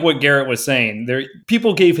 Like what Garrett was saying,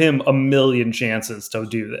 people gave him a million chances to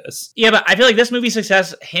do this. Yeah, but I feel like this movie's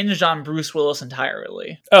success hinged on Bruce Willis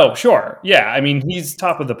entirely. Oh, sure. Yeah, he's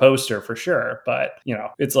top of the poster for sure. But,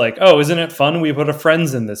 it's like, oh, isn't it fun? We put a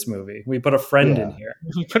Friends in this movie. We put a friend in here.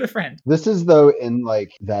 We put a friend. This is, though, in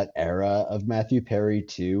like that era of Matthew Perry,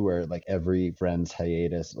 too, where like every Friends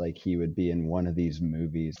hiatus, like he would be in one of these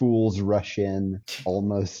movies. Fools Rush In,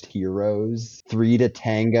 Almost Heroes, 3 to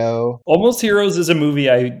Tango. Almost Heroes is a movie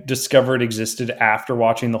I discovered existed after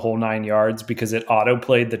watching The Whole Nine Yards because it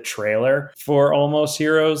auto-played the trailer for Almost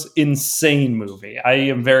Heroes. Insane movie. I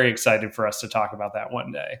am very excited for us to talk about that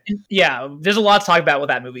one day. Yeah, there's a lot to talk about with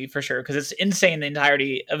that movie for sure, because it's insane the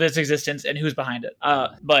entirety of its existence and who's behind it.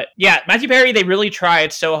 But yeah, Matthew Perry, they really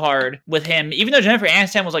tried so hard with him, even though Jennifer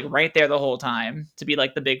Aniston was like right there the whole time to be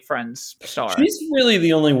like the big Friends star. She's really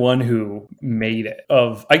the only one who made it.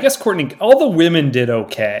 I guess Courtney, all the women did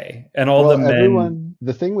okay, and all the men.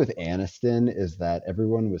 The thing with Aniston is that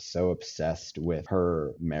everyone was so obsessed with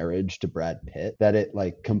her marriage to Brad Pitt that it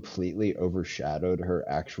like completely overshadowed her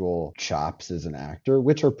actual chops as an actor,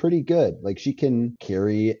 which are pretty good. Like she can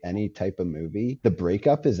carry any type of movie. The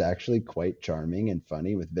Breakup is actually quite charming and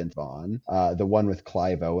funny with Vince Vaughn. The one with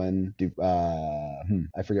Clive Owen,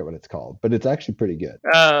 I forget what it's called, but it's actually pretty good.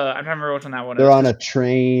 I don't remember which one that one They're is. on a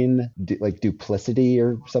train, like Duplicity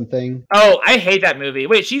or something. Oh, I hate that movie.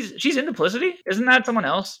 Wait, she's in Duplicity? Isn't that someone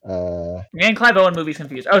else? Me and Clive Owen movies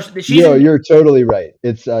confused. Oh, you're totally right.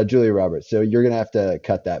 It's Julia Roberts. So you're gonna have to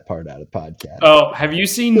cut that part out of the podcast. Oh, have you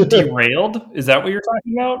seen Derailed? Is that what you're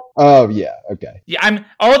talking about? Oh yeah, okay. Yeah,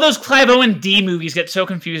 all those Clive Owen D movies get so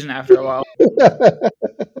confusing after a while.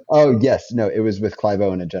 Oh yes, no, it was with Clive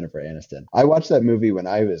Owen and Jennifer Aniston. I watched that movie when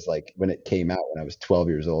it came out when I was 12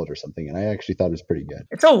 years old or something, and I actually thought it was pretty good.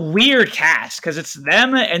 It's a weird cast because it's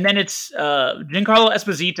them, and then it's Giancarlo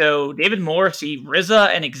Esposito, David Morrissey, RZA,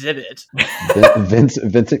 and Exhibit.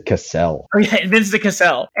 Vincent Cassell. Oh yeah, and Vincent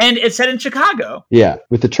Cassell, and it's set in Chicago. Yeah,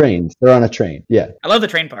 with the trains. They're on a train. Yeah, I love the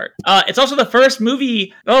train part. It's also the first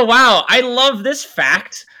movie. Oh wow, I love this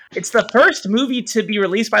fact. It's the first movie to be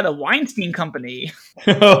released by the Weinstein Company.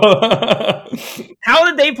 How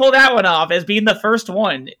did they pull that one off as being the first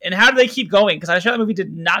one? And how did they keep going? Because I'm sure that movie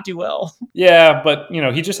did not do well. Yeah, but,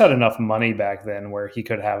 he just had enough money back then where he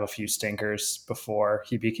could have a few stinkers before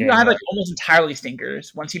he became... I had like almost entirely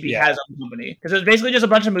stinkers once he had his own company. Because it was basically just a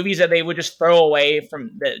bunch of movies that they would just throw away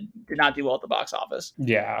from that did not do well at the box office.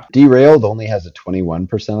 Yeah. Derailed only has a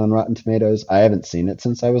 21% on Rotten Tomatoes. I haven't seen it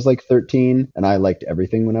since I was like 13, and I liked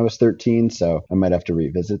everything when I was 13, so I might have to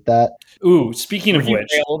revisit that. Ooh, speaking of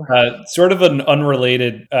which, sort of an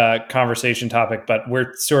unrelated conversation topic, but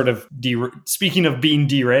we're sort of speaking of being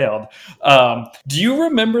derailed. Do you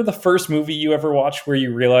remember the first movie you ever watched where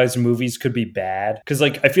you realized movies could be bad? Because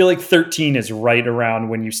I feel like 13 is right around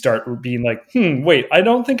when you start being like, wait, I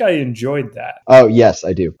don't think I enjoyed that. Oh yes,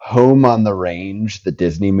 I do. Home on the Range, the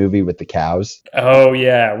Disney movie with the cows. Oh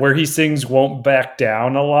yeah, where he sings "Won't Back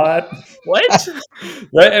Down" a lot. What?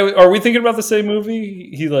 Right? Are we thinking about the same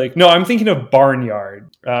movie? No, I'm thinking of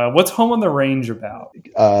Barnyard. What's Home on the Range about?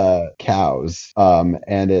 Cows.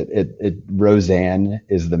 And it Roseanne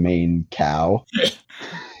is the main cow.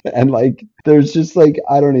 And there's just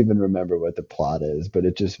I don't even remember what the plot is, but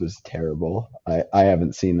it just was terrible. I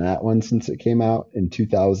haven't seen that one since it came out in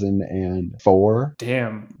 2004.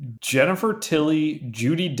 Damn. Jennifer Tilly,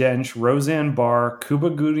 Judi Dench, Roseanne Barr, Cuba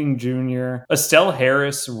Gooding Jr., Estelle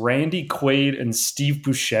Harris, Randy Quaid, and Steve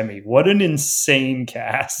Buscemi. What an insane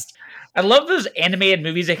cast. I love those animated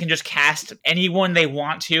movies that can just cast anyone they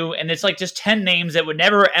want to, and it's just 10 names that would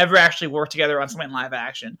never, ever actually work together on something live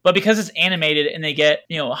action. But because it's animated and they get,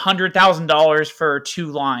 $100,000 for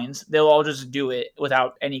 2 lines, they'll all just do it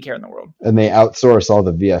without any care in the world. And they outsource all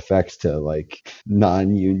the VFX to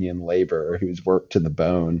non-union labor who's worked to the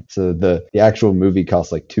bone. So the actual movie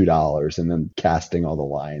costs $2, and then casting all the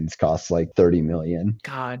lines costs $30 million.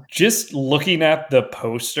 God. Just looking at the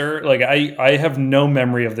poster, I have no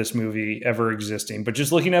memory of this movie ever existing, but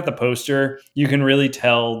just looking at the poster, you can really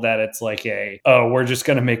tell that it's we're just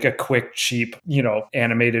going to make a quick, cheap,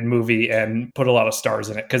 animated movie and put a lot of stars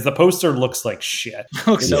in it, because the poster looks like shit.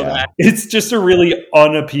 Looks so bad. It's just a really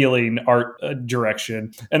unappealing art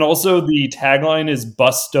direction. And also the tagline is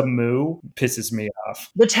 "Bust a Moo," pisses me off.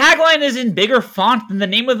 The tagline is in bigger font than the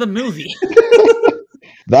name of the movie.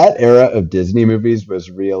 That era of Disney movies was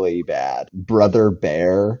really bad. Brother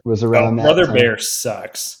Bear was around that Brother time. Bear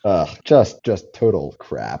sucks. Just total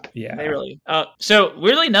crap. Yeah. They really. So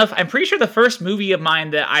weirdly enough, I'm pretty sure the first movie of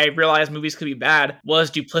mine that I realized movies could be bad was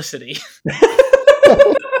Duplicity.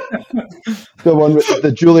 The one with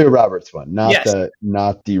the Julia Roberts one, Yes.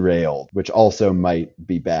 not Derailed, which also might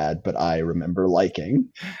be bad, but I remember liking.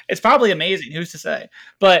 It's probably amazing. Who's to say?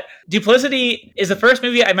 But Duplicity is the first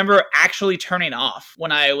movie I remember actually turning off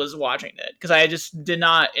when I was watching it, because I just did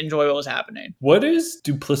not enjoy what was happening. What is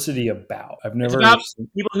Duplicity about? I've never. It's about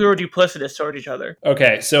people who are duplicitous toward each other.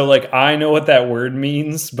 Okay, so I know what that word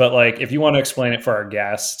means, but if you want to explain it for our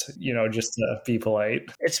guest, just to be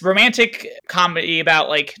polite. It's romantic comedy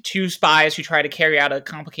about 2 spies who try to carry out a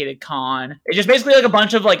complicated con. It's just basically a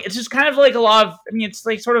bunch of it's just kind of a lot of, it's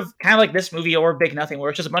sort of kind of like this movie or Big Nothing, where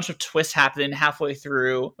it's just a bunch of twists happening halfway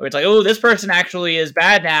through, where it's oh, this person actually is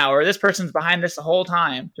bad now, or this person's behind this the whole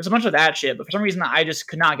time. There's a bunch of that shit, but for some reason I just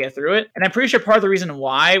could not get through it. And I'm pretty sure part of the reason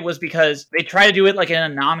why was because they try to do it in a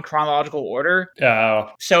non-chronological order. Oh.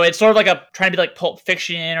 So it's sort of trying to be Pulp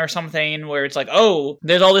Fiction or something, where it's oh,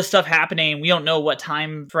 there's all this stuff happening, we don't know what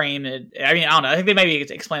time frame I don't know. I think they maybe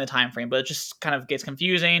explain the time frame, but it just kind of gets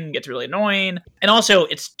confusing, gets really annoying. And also,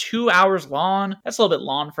 it's 2 hours long. That's a little bit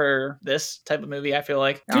long for this type of movie, I feel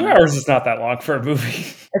like. 2 hours is not that long for a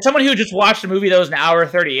movie. As someone who just watched a movie that was an hour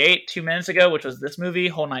 38 2 minutes ago, which was this movie,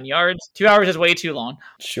 Whole 9 Yards, 2 hours is way too long.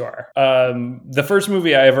 Sure. The first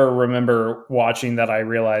movie I ever remember watching that I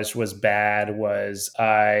realized was bad was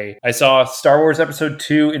I saw Star Wars Episode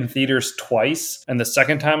 2 in theaters twice. And the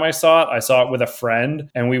second time I saw it with a friend,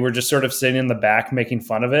 and we were just sort of sitting in the back making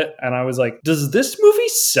fun of it. And I was like, does this movie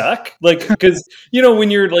suck? Because,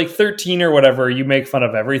 when you're 13 or whatever, you make fun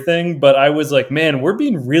of everything. But I was like, man, we're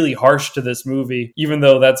being really harsh to this movie, even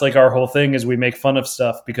though that's our whole thing is we make fun of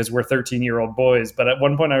stuff because we're 13-year-old boys. But at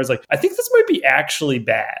one point I was like, I think this might be actually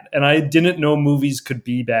bad. And I didn't know movies could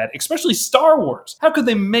be bad, especially Star Wars. How could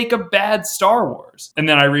they make a bad Star Wars? And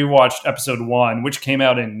then I rewatched Episode 1, which came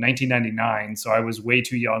out in 1999. So I was way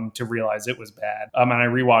too young to realize it was bad. And I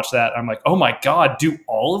rewatched that. I'm like, oh my God, do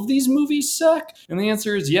all of these movies suck? And the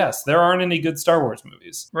answer is yes. There aren't any good Star Wars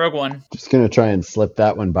movies. Rogue One. Just going to try and slip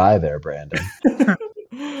that one by there, Brandon.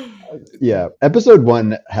 Yeah, Episode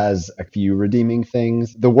 1 has a few redeeming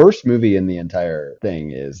things. The worst movie in the entire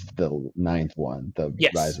thing is the 9th one, the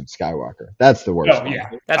Rise of Skywalker. That's the worst one. Yeah.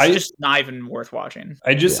 That's just not even worth watching.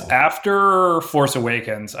 After Force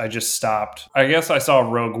Awakens, I just stopped. I guess I saw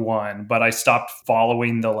Rogue One, but I stopped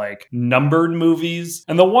following the numbered movies.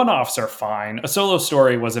 And the one-offs are fine. A Solo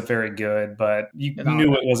Story wasn't very good, but you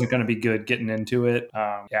knew it wasn't going to be good getting into it.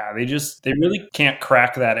 They really can't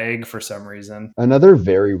crack that egg for some reason. Another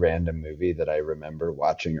very random movie that I remember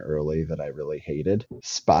watching early that I really hated,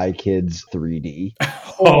 Spy Kids 3D.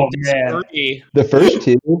 Oh man. The first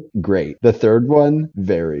 2, great. The third one,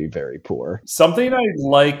 very, very poor. Something I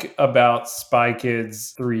like about Spy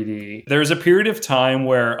Kids 3D, there's a period of time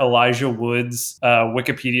where Elijah Wood's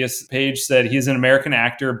Wikipedia page said he's an American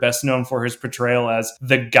actor best known for his portrayal as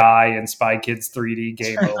the guy in Spy Kids 3D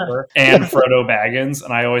Game Over and Frodo Baggins.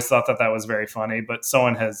 And I always thought that was very funny, but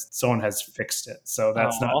someone has fixed it. So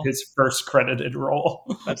that's not his first credited role.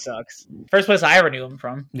 That sucks. First place I ever knew him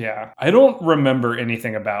from. Yeah. I don't remember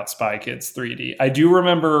anything about Spy Kids 3D. I do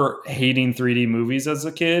remember hating 3D movies as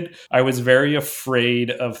a kid. I was very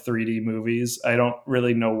afraid of 3D movies. I don't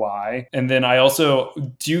really know why. And then I also,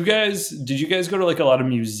 did you guys go to like a lot of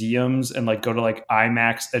museums and like go to like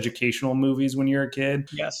IMAX educational movies when you were a kid?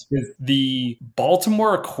 Yes. The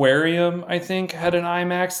Baltimore Aquarium, I think, had an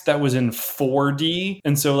IMAX that was in 4D.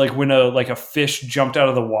 And so like when a fish jumped out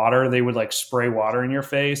of the water, they would like spray water in your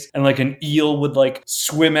face, and like an eel would like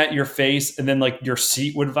swim at your face, and then like your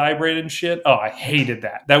seat would vibrate and shit. Oh, I hated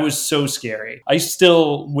that. That was so scary. I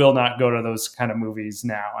still will not go to those kind of movies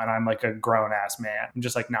now, and I'm like a grown ass man. I'm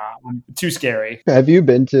just like, nah, too scary. Have you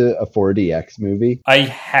been to a 4DX movie? I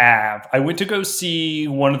have. I went to go see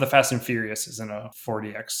one of the Fast and Furious is in a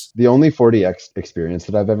 4DX. The only 4DX experience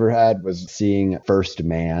that I've ever had was seeing First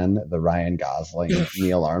Man, the Ryan Gosling,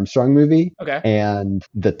 Neil Armstrong movie. Okay. And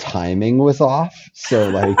the timing was off. So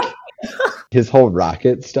like his whole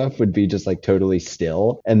rocket stuff would be just like totally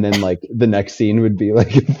still. And then like the next scene would be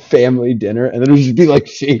like a family dinner. And then it would just be like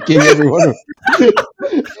shaking everyone.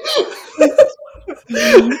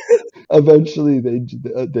 Eventually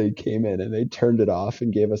they came in and they turned it off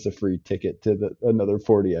and gave us a free ticket to another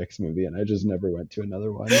 4DX movie, and I just never went to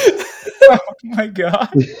another one. Oh my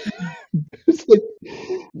god. It's like,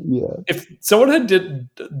 yeah. If someone had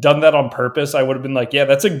done that on purpose, I would have been like, yeah,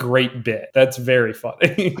 that's a great bit. That's very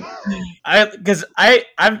funny. Because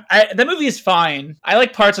the movie is fine. I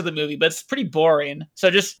like parts of the movie, but it's pretty boring. So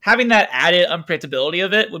just having that added unpredictability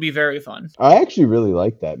of it would be very fun. I actually really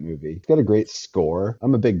like that movie. It's got a great score.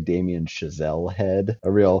 I'm a big Damien Chazelle head,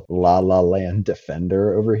 a real La La Land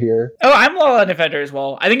defender over here. Oh, I'm La La Land defender as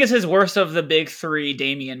well. I think it's his worst of the big three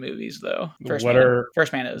Damien movies, though. First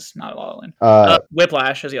Man is not La La Land.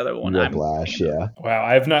 Whiplash is the other one. Whiplash, yeah. Wow,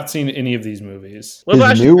 I have not seen any of these movies.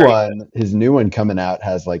 Whiplash his new one coming out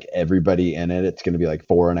has like everybody in it. It's going to be like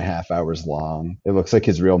 4.5 hours long. It looks like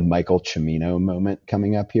his real Michael Cimino moment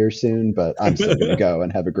coming up here soon, but I'm still going to go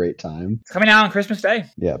and have a great time. It's coming out on Christmas Day.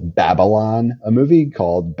 Yeah, Babylon, a movie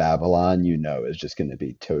called Babylon, is just going to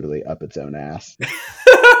be totally up its own ass.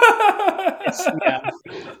 Yeah.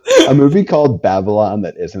 A movie called Babylon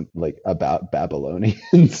that isn't like about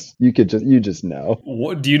Babylonians. You just know.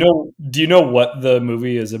 What, do you know what the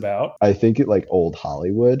movie is about? I think it like old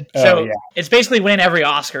Hollywood. So it's basically winning every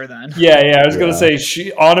Oscar then. Yeah. I was gonna say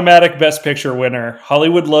she automatic Best Picture winner.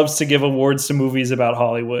 Hollywood loves to give awards to movies about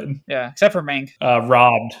Hollywood. Yeah, except for Mank.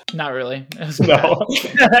 Robbed. Not really. It was No.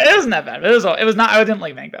 it wasn't that bad. It was not. I didn't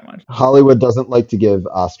like Mank that much. Hollywood doesn't like to give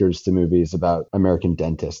Oscars to movies about American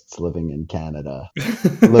dentists living in Canada,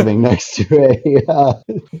 living next to a.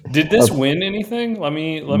 Did this win anything? Let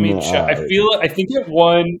me check. I think it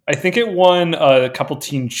won a couple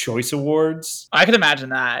Teen Choice Awards. I could imagine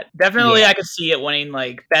that. Definitely, yeah. I could see it winning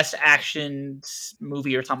like Best Action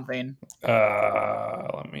Movie or something.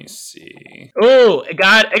 Let me see. Oh, it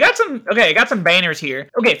got some banners here.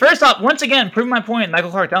 Okay, first off, once again, proving my point,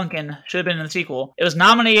 Michael Clarke Duncan should have been in the sequel. It was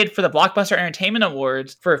nominated for the Blockbuster Entertainment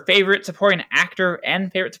Awards for Favorite Supporting Actor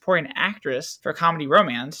and Favorite Supporting Actress for Comedy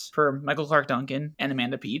Romance for Michael Clarke Duncan and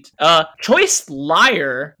Amanda Peet. Choice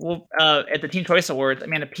Liar at the Teen Choice Awards,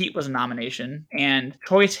 Amanda Peet was a nomination, and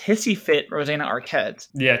Choice Hissy Fit, Rosanna Arquette.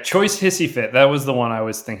 Yeah, Choice Hissy Fit. That was the one I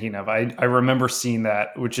was thinking of. I remember seeing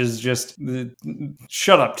that, which is just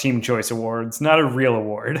shut up, Teen Choice Awards, not a real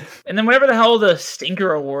award. And then whatever the hell the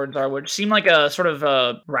Stinker Awards are, which seem like a sort of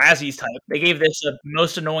Razzies type. They gave this a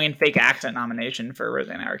most annoying fake accent nomination for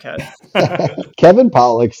Rosanna Arquette. Kevin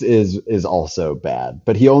Pollak's is also bad,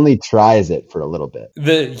 but he only tries it for a little bit.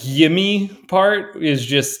 The Yimmy part is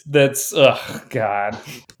just God.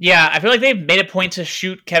 Yeah, I feel like they made a point to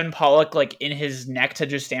shoot Kevin Pollak like in his neck to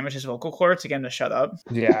just damage his vocal cords to get him to shut up.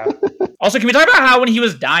 Yeah. Also, can we talk about how when he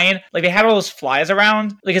was dying, like they had all those flies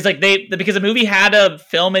around? Because because the movie had to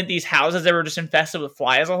film in these houses that were just infested with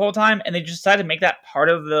flies the whole time, and they just decided to make that part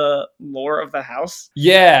of the lore of the house.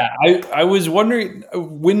 Yeah, I was wondering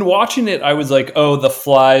when watching it, I was like, oh, the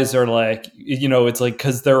flies are like, it's like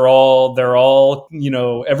because they're all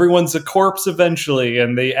everyone's a corpse eventually,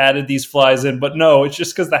 and they added these flies in, but no, it's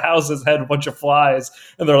just because the house has had a bunch of flies,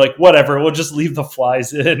 and they're like, whatever, we'll just leave the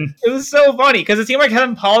flies in. It was so funny because it seemed like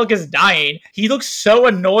Kevin Pollak is dying. He looks so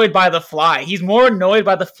annoyed by the fly. He's more annoyed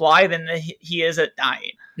by the fly than he is at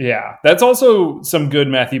dying. Yeah, that's also some good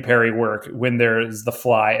Matthew Perry work when there's the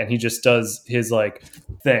fly and he just does his like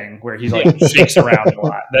thing where he's like shakes around a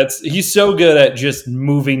lot. He's so good at just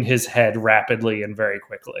moving his head rapidly and very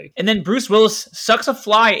quickly. And then Bruce Willis sucks a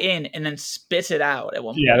fly in and then spits it out at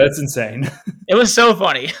one point. Yeah, that's insane. It was so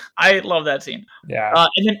funny. I love that scene. Yeah.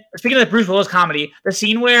 And then speaking of the Bruce Willis comedy, the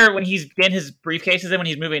scene where when he's getting his briefcases in when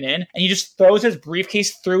he's moving in, and he just throws his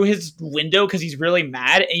briefcase through his window because he's really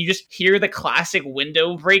mad, and you just hear the classic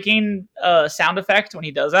window breaking sound effect when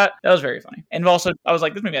he does that. That was very funny. And also, I was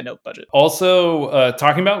like, this movie had no budget. Also,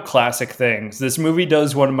 talking about classic things, this movie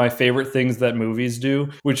does one of my favorite things that movies do,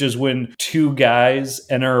 which is when two guys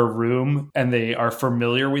enter a room and they are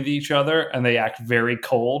familiar with each other and they act very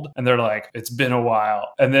cold and they're like, it's been a while.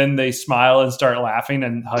 And then they smile and start laughing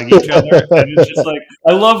and hug each other. And it's just like,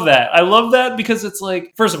 I love that. I love that because it's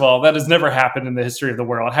like, first of all, that has never happened in the history of the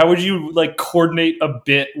world. How would you like coordinate a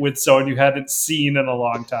bit with someone you hadn't seen in a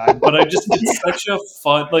long time? But it's such a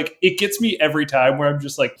fun, like it gets me every time where I'm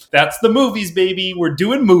just like, that's the movies, baby. We're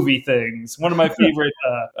doing movie things. One of my favorite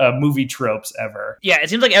movie tropes ever. Yeah, it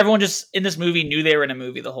seems like everyone just in this movie knew they were in a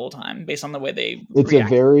movie the whole time based on the way they It's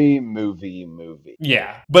react. a very movie.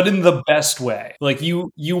 Yeah, but in the best way. Like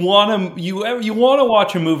you want to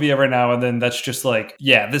watch a movie every now and then that's just like,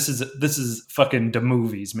 yeah, this is fucking the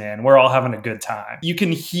movies, man. We're all having a good time. You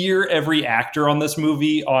can hear every actor on this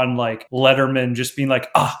movie on like Letterman just being like,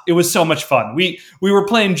 it was so much fun. We were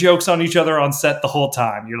playing jokes on each other on set the whole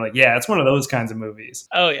time. You're like, yeah, it's one of those kinds of movies.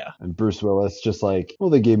 Oh yeah. And Bruce Willis just like, well,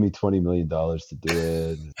 they gave me $20 million to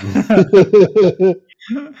do it.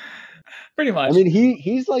 Pretty much. I mean,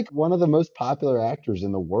 he's like one of the most popular actors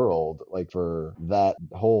in the world, like for that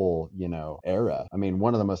whole, era. I mean,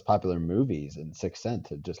 one of the most popular movies in Sixth Sense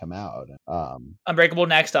had just come out. Unbreakable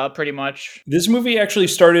next up, pretty much. This movie actually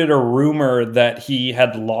started a rumor that he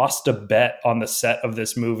had lost a bet on the set of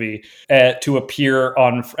this movie to appear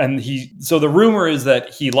on, so the rumor is that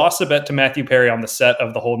he lost a bet to Matthew Perry on the set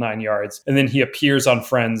of The Whole Nine Yards, and then he appears on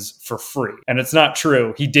Friends for free. And it's not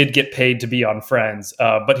true. He did get paid to be on Friends,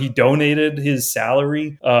 but he donated his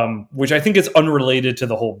salary, which I think is unrelated to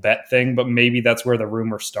the whole bet thing, but maybe that's where the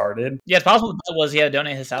rumor started. Yeah, it's possible that was he had to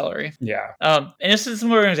donate his salary. Yeah. And this is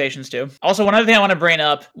some organizations too. Also, one other thing I want to bring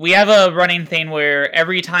up, we have a running thing where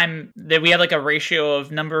every time that we have like a ratio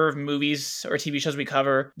of number of movies or TV shows we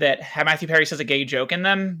cover that have Matthew Perry says a gay joke in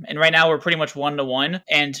them. And right now we're pretty much 1-to-1.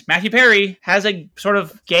 And Matthew Perry has a sort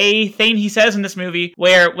of gay thing he says in this movie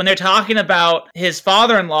where when they're talking about his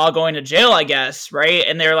father-in-law going to jail, I guess, right?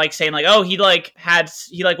 And they're like saying like, oh, he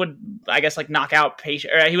would, I guess, like knock out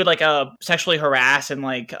patients, or he would like sexually harass and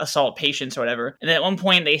like assault patients or whatever. And then at one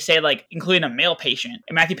point they say like, including a male patient,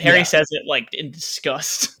 and Matthew Perry says it like in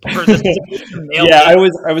disgust for this male yeah,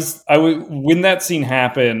 patient. I was when that scene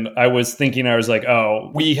happened, I was thinking, I was like,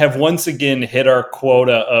 oh, we have once again hit our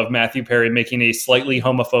quota of Matthew Perry making a slightly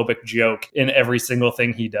homophobic joke in every single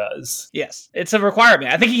thing he does. Yes, it's a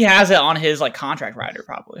requirement. I think he has it on his like contract rider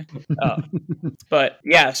probably. But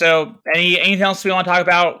yeah, so anything else we want to talk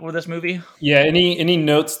about with this movie? Yeah, any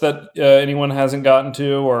notes that anyone hasn't gotten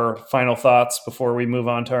to, or final thoughts before we move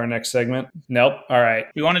on to our next segment? Nope. All right.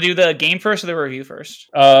 You want to do the game first or the review first?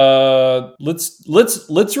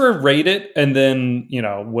 Let's rate it, and then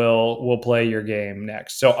we'll play your game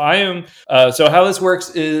next. So so how this works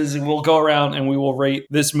is we'll go around and we will rate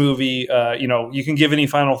this movie. You can give any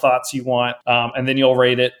final thoughts you want, and then you'll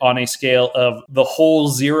rate it on a scale of the whole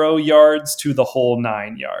 0 yards to the whole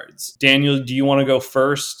 9 yards. Daniel, do you want to go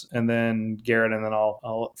first, and then Garrett, and then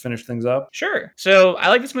I'll finish things up? Sure. So I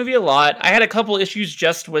like this movie a lot. I had a couple issues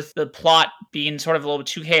just with the plot being sort of a little bit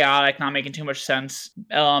too chaotic, not making too much sense.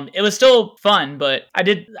 It was still fun, but I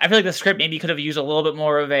feel like the script maybe could have used a little bit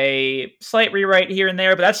more of a slight rewrite here and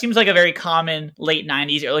there, but that seems like a very common late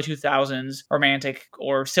 90s, early 2000s romantic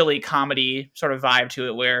or silly comedy sort of vibe to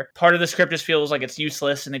it, where part of the script just feels like it's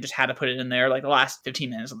useless and they just had to put it in there like the last 15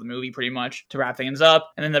 minutes of the movie pretty much to wrap things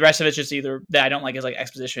up. And then the rest of it's just either that I don't like is like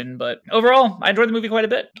exposition, but overall I enjoyed the movie quite a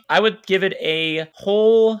bit. I would give it a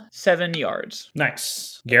whole 7 yards.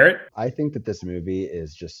 Nice. Garrett? I think that this movie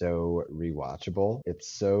is just so rewatchable. It's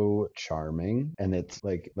so charming, and it's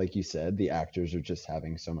like you said, the actors are just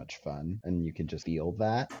having so much fun, and you can just feel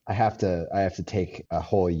that. I have to take a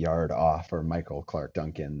whole yard off for Michael Clark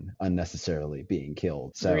Duncan unnecessarily being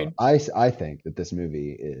killed. So Agreed. I think that this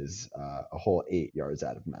movie is a whole 8 yards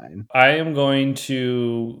out of 9. I am going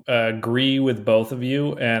to agree with both of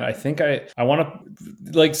you, and I think I want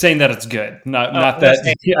to like saying that it's good, not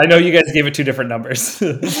that I know you guys gave it 2 different numbers.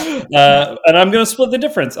 And I'm going to split the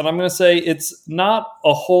difference. And I'm going to say it's not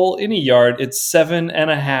a whole any yard. It's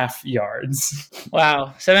 7.5 yards.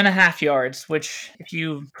 Wow. 7.5 yards, which if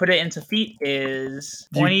you put it into feet is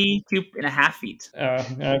 22.5 feet.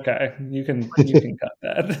 Okay. You can cut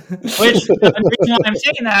that. Which the reason why I'm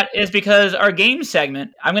saying that is because our game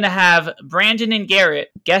segment, I'm going to have Brandon and Garrett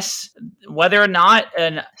guess whether or not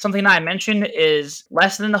something that I mentioned is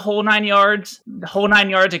less than the whole 9 yards, the whole 9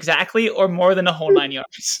 yards exactly, or more than the whole 9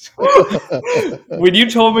 yards. When you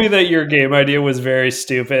told me that your game idea was very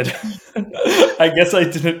stupid, I guess I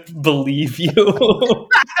didn't believe you.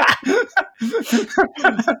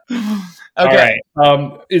 Okay. All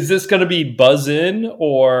right. Is this going to be buzz in,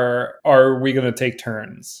 or are we going to take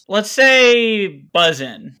turns? Let's say buzz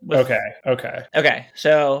in. Okay.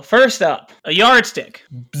 So first up, a yardstick.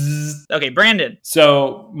 Bzz. Okay, Brandon.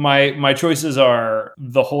 So my choices are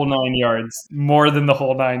the whole 9 yards, more than the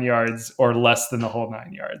whole 9 yards, or less than the whole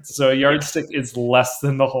 9 yards. So a yardstick is less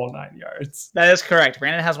than the whole 9 yards. That is correct.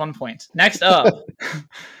 Brandon has 1 point. Next up,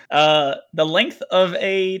 the length of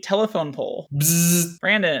a telephone pole. Bzz.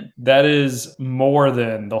 Brandon. That is more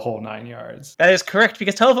than the whole 9 yards. That is correct,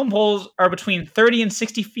 because telephone poles are between 30 and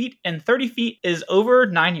 60 feet, and 30 feet is over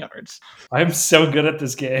 9 yards. I'm so good at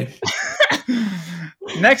this game.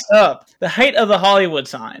 Next up, the height of the Hollywood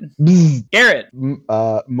sign. Garrett.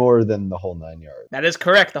 More than the whole 9 yards. That is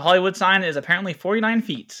correct. The Hollywood sign is apparently 49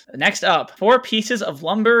 feet. Next up, 4 pieces of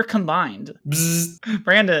lumber combined. Bzz.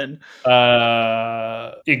 Brandon.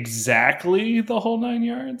 Exactly the whole 9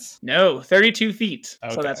 yards? No, 32 feet.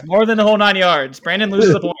 Okay. So that's more than the whole 9 yards. Brandon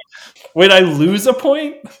loses a point. Wait, I lose a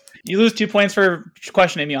point? You lose 2 points for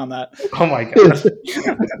questioning me on that. Oh my god.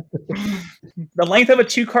 The length of a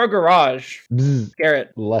 2-car garage.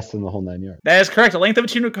 Garrett. Less than the whole 9 yards. That is correct. The length of a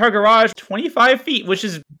 2-car garage, 25 feet, which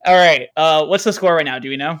is... All right. What's the score right now? Do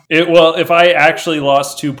we know? Well, if I actually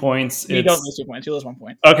lost 2 points, You don't lose 2 points. You lose 1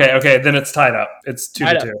 point. Okay, then it's tied up. It's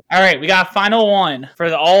 2-2. All right, we got a final one for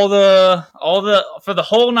the whole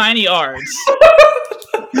 9 yards.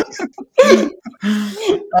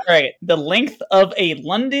 All right, the length of a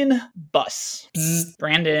London bus. Bzz.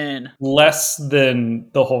 Brandon. Less than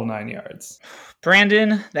the whole 9 yards.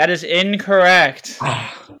 Brandon, that is incorrect. All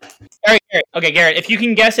right, Garrett. Okay, Garrett, if you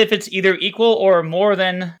can guess if it's either equal or more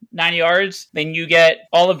than 9 yards, then you get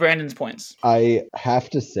all of Brandon's points. I have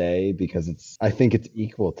to say, because I think it's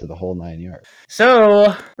equal to the whole 9 yards.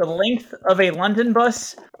 So the length of a London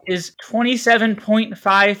bus is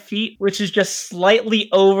 27.5 feet, which is just slightly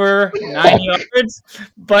over 9 yards.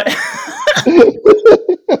 But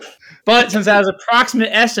since that was an approximate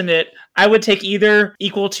estimate, I would take either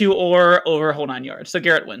equal to or over a whole 9 yards. So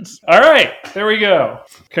Garrett wins. All right, there we go.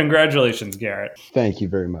 Congratulations, Garrett. Thank you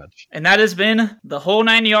very much. And that has been the whole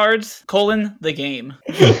 9 yards, the game.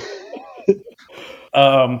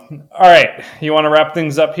 All right, you want to wrap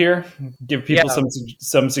things up here? Give people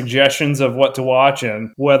some suggestions of what to watch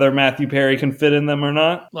and whether Matthew Perry can fit in them or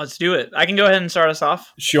not? Let's do it. I can go ahead and start us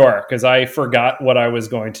off. Sure, because I forgot what I was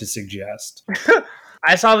going to suggest.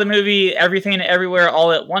 I saw the movie Everything Everywhere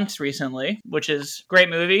All at Once recently, which is a great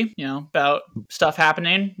movie, about stuff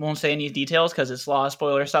happening. Won't say any details because it's a lot of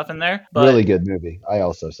spoiler stuff in there. But really good movie. I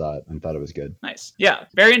also saw it and thought it was good. Nice. Yeah,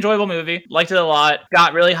 very enjoyable movie. Liked it a lot.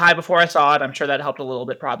 Got really high before I saw it. I'm sure that helped a little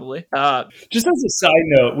bit probably. Just as a side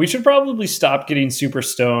note, we should probably stop getting super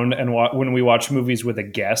stoned and when we watch movies with a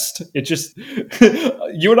guest. It just,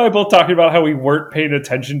 you and I both talking about how we weren't paying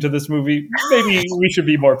attention to this movie. Maybe we should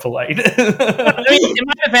be more polite. In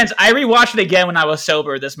my defense, I rewatched it again when I was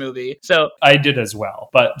sober, this movie. So I did as well,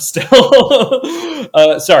 but still.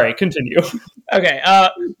 Sorry, continue. Okay,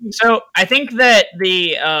 so I think that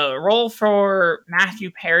the role for Matthew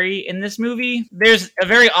Perry in this movie, there's a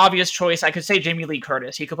very obvious choice. I could say Jamie Lee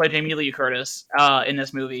Curtis. He could play Jamie Lee Curtis in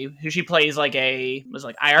this movie, who she plays like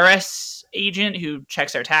IRS agent who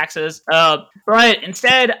checks their taxes. But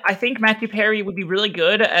instead, I think Matthew Perry would be really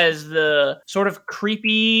good as the sort of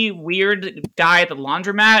creepy, weird guy at the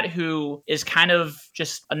laundromat who is kind of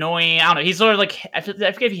just annoying. I don't know. He's sort of like, I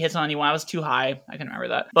forget if he hits on anyone. I was too high. I can remember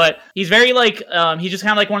that. But he's very he's just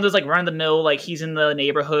kind of like one of those like run-of-the-mill, like he's in the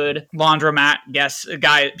neighborhood laundromat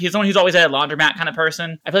guy. He's someone who's always at a laundromat kind of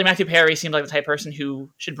person. I feel like Matthew Perry seems like the type of person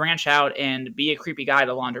who should branch out and be a creepy guy at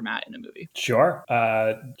a laundromat in a movie. Sure.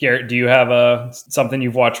 Garrett, do you have something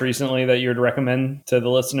you've watched recently that you would recommend to the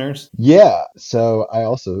listeners? Yeah. So I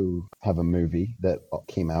also have a movie that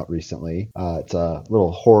came out recently. It's a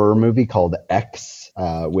little horror movie called X.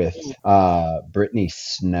 with Brittany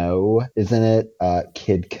Snow is in it,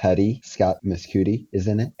 Kid Cudi, Scott Mescudi is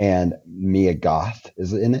in it, and Mia Goth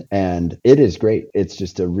is in it, and it is great. It's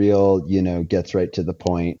just a real, gets right to the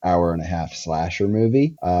point, hour and a half slasher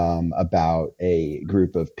movie about a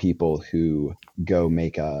group of people who go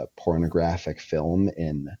make a pornographic film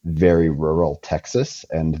in very rural Texas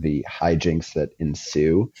and the hijinks that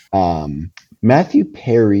ensue. Matthew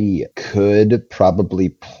Perry could probably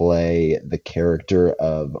play the character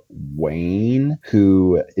of Wayne,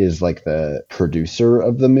 who is like the producer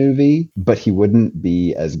of the movie, but he wouldn't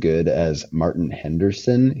be as good as Martin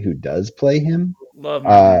Henderson, who does play him. Love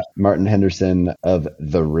Martin Henderson of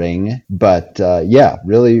The Ring. But yeah,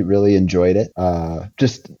 really, really enjoyed it.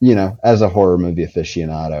 Just, as a horror movie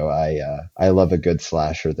aficionado, I love a good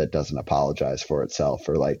slasher that doesn't apologize for itself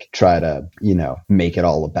or like try to, make it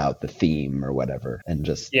all about the theme or whatever. And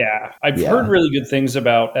just I've heard really good things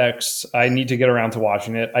about X. I need to get around to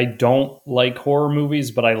watching it. I don't like horror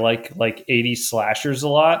movies, but I like 80s slashers a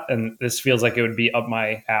lot, and this feels like it would be up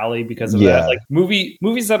my alley because of that. Like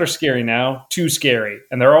movies that are scary now, too scary,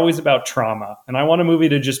 and they're always about trauma, and I want a movie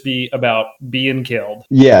to just be about being killed.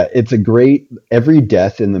 Yeah, it's every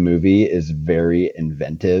death in the movie is very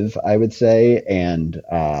inventive, I would say, and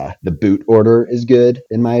the boot order is good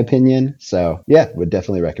in my opinion. So yeah, would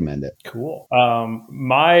definitely recommend it. Cool.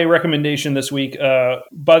 My recommendation this week,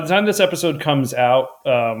 by the time this episode comes out,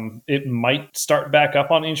 it might start back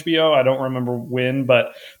up on HBO. I don't remember when,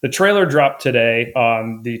 but the trailer dropped today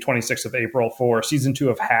on the 26th of April for season 2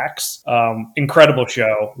 of Hacks. Incredible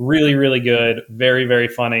show. Really, really good. Very, very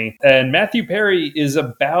funny. And Matthew Perry is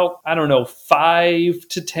about, 5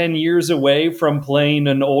 to 10 years away from playing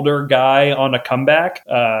an older guy on a comeback,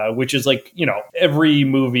 which is like, every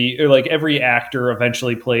movie or like every actor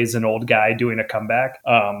eventually plays an old guy doing a comeback.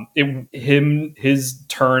 His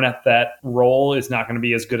turn at that role is not going to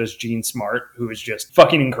be as good as Gene Smart, who is just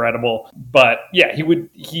fucking incredible. But yeah,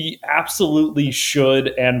 he absolutely should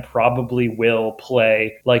and probably will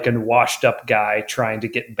play like a washed up guy trying to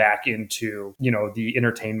get back into, the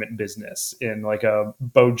entertainment business in like a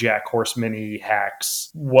BoJack Horseman-y Hacks,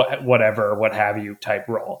 what have you type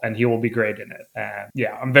role. And he will be great in it. And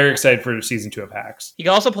yeah, I'm very excited for season 2 of Hacks. He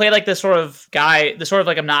can also play like this sort of guy, the sort of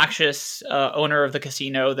like obnoxious owner of the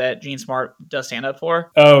casino that Gene Smart does stand up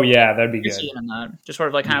for. Oh yeah, that'd be good. See him in that. Just sort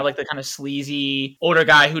of like kind of like the kind of sleazy older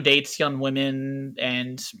guy who dates young women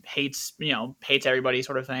and hates everybody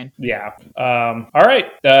sort of thing. Yeah. All right.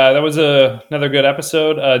 That was another good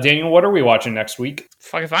episode. Daniel, what are we watching next week?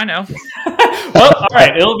 Fuck if I know. Well, all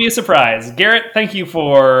right. It'll be a surprise. Garrett, thank you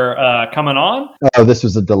for coming on. Oh, this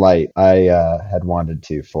was a delight. I had wanted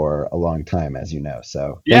to for a long time, as you know.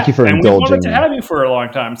 So thank you for indulging. We wanted to have you for a long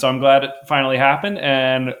time. So I'm glad it finally happened.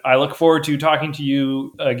 And I look forward to talking to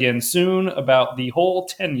you again soon about the whole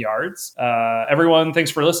 10 yards. Everyone,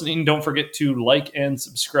 thanks for listening. Don't forget to like and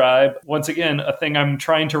subscribe. Once again, a thing I'm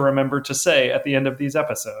trying to remember to say at the end of these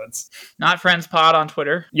episodes. Not Friends Pod on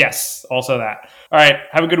Twitter. Yes, also that. All right.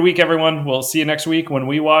 Have a good week, everyone. We'll see you next week when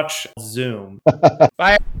we watch Zoom.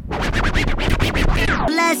 Bye.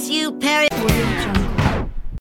 Bless you, Perry.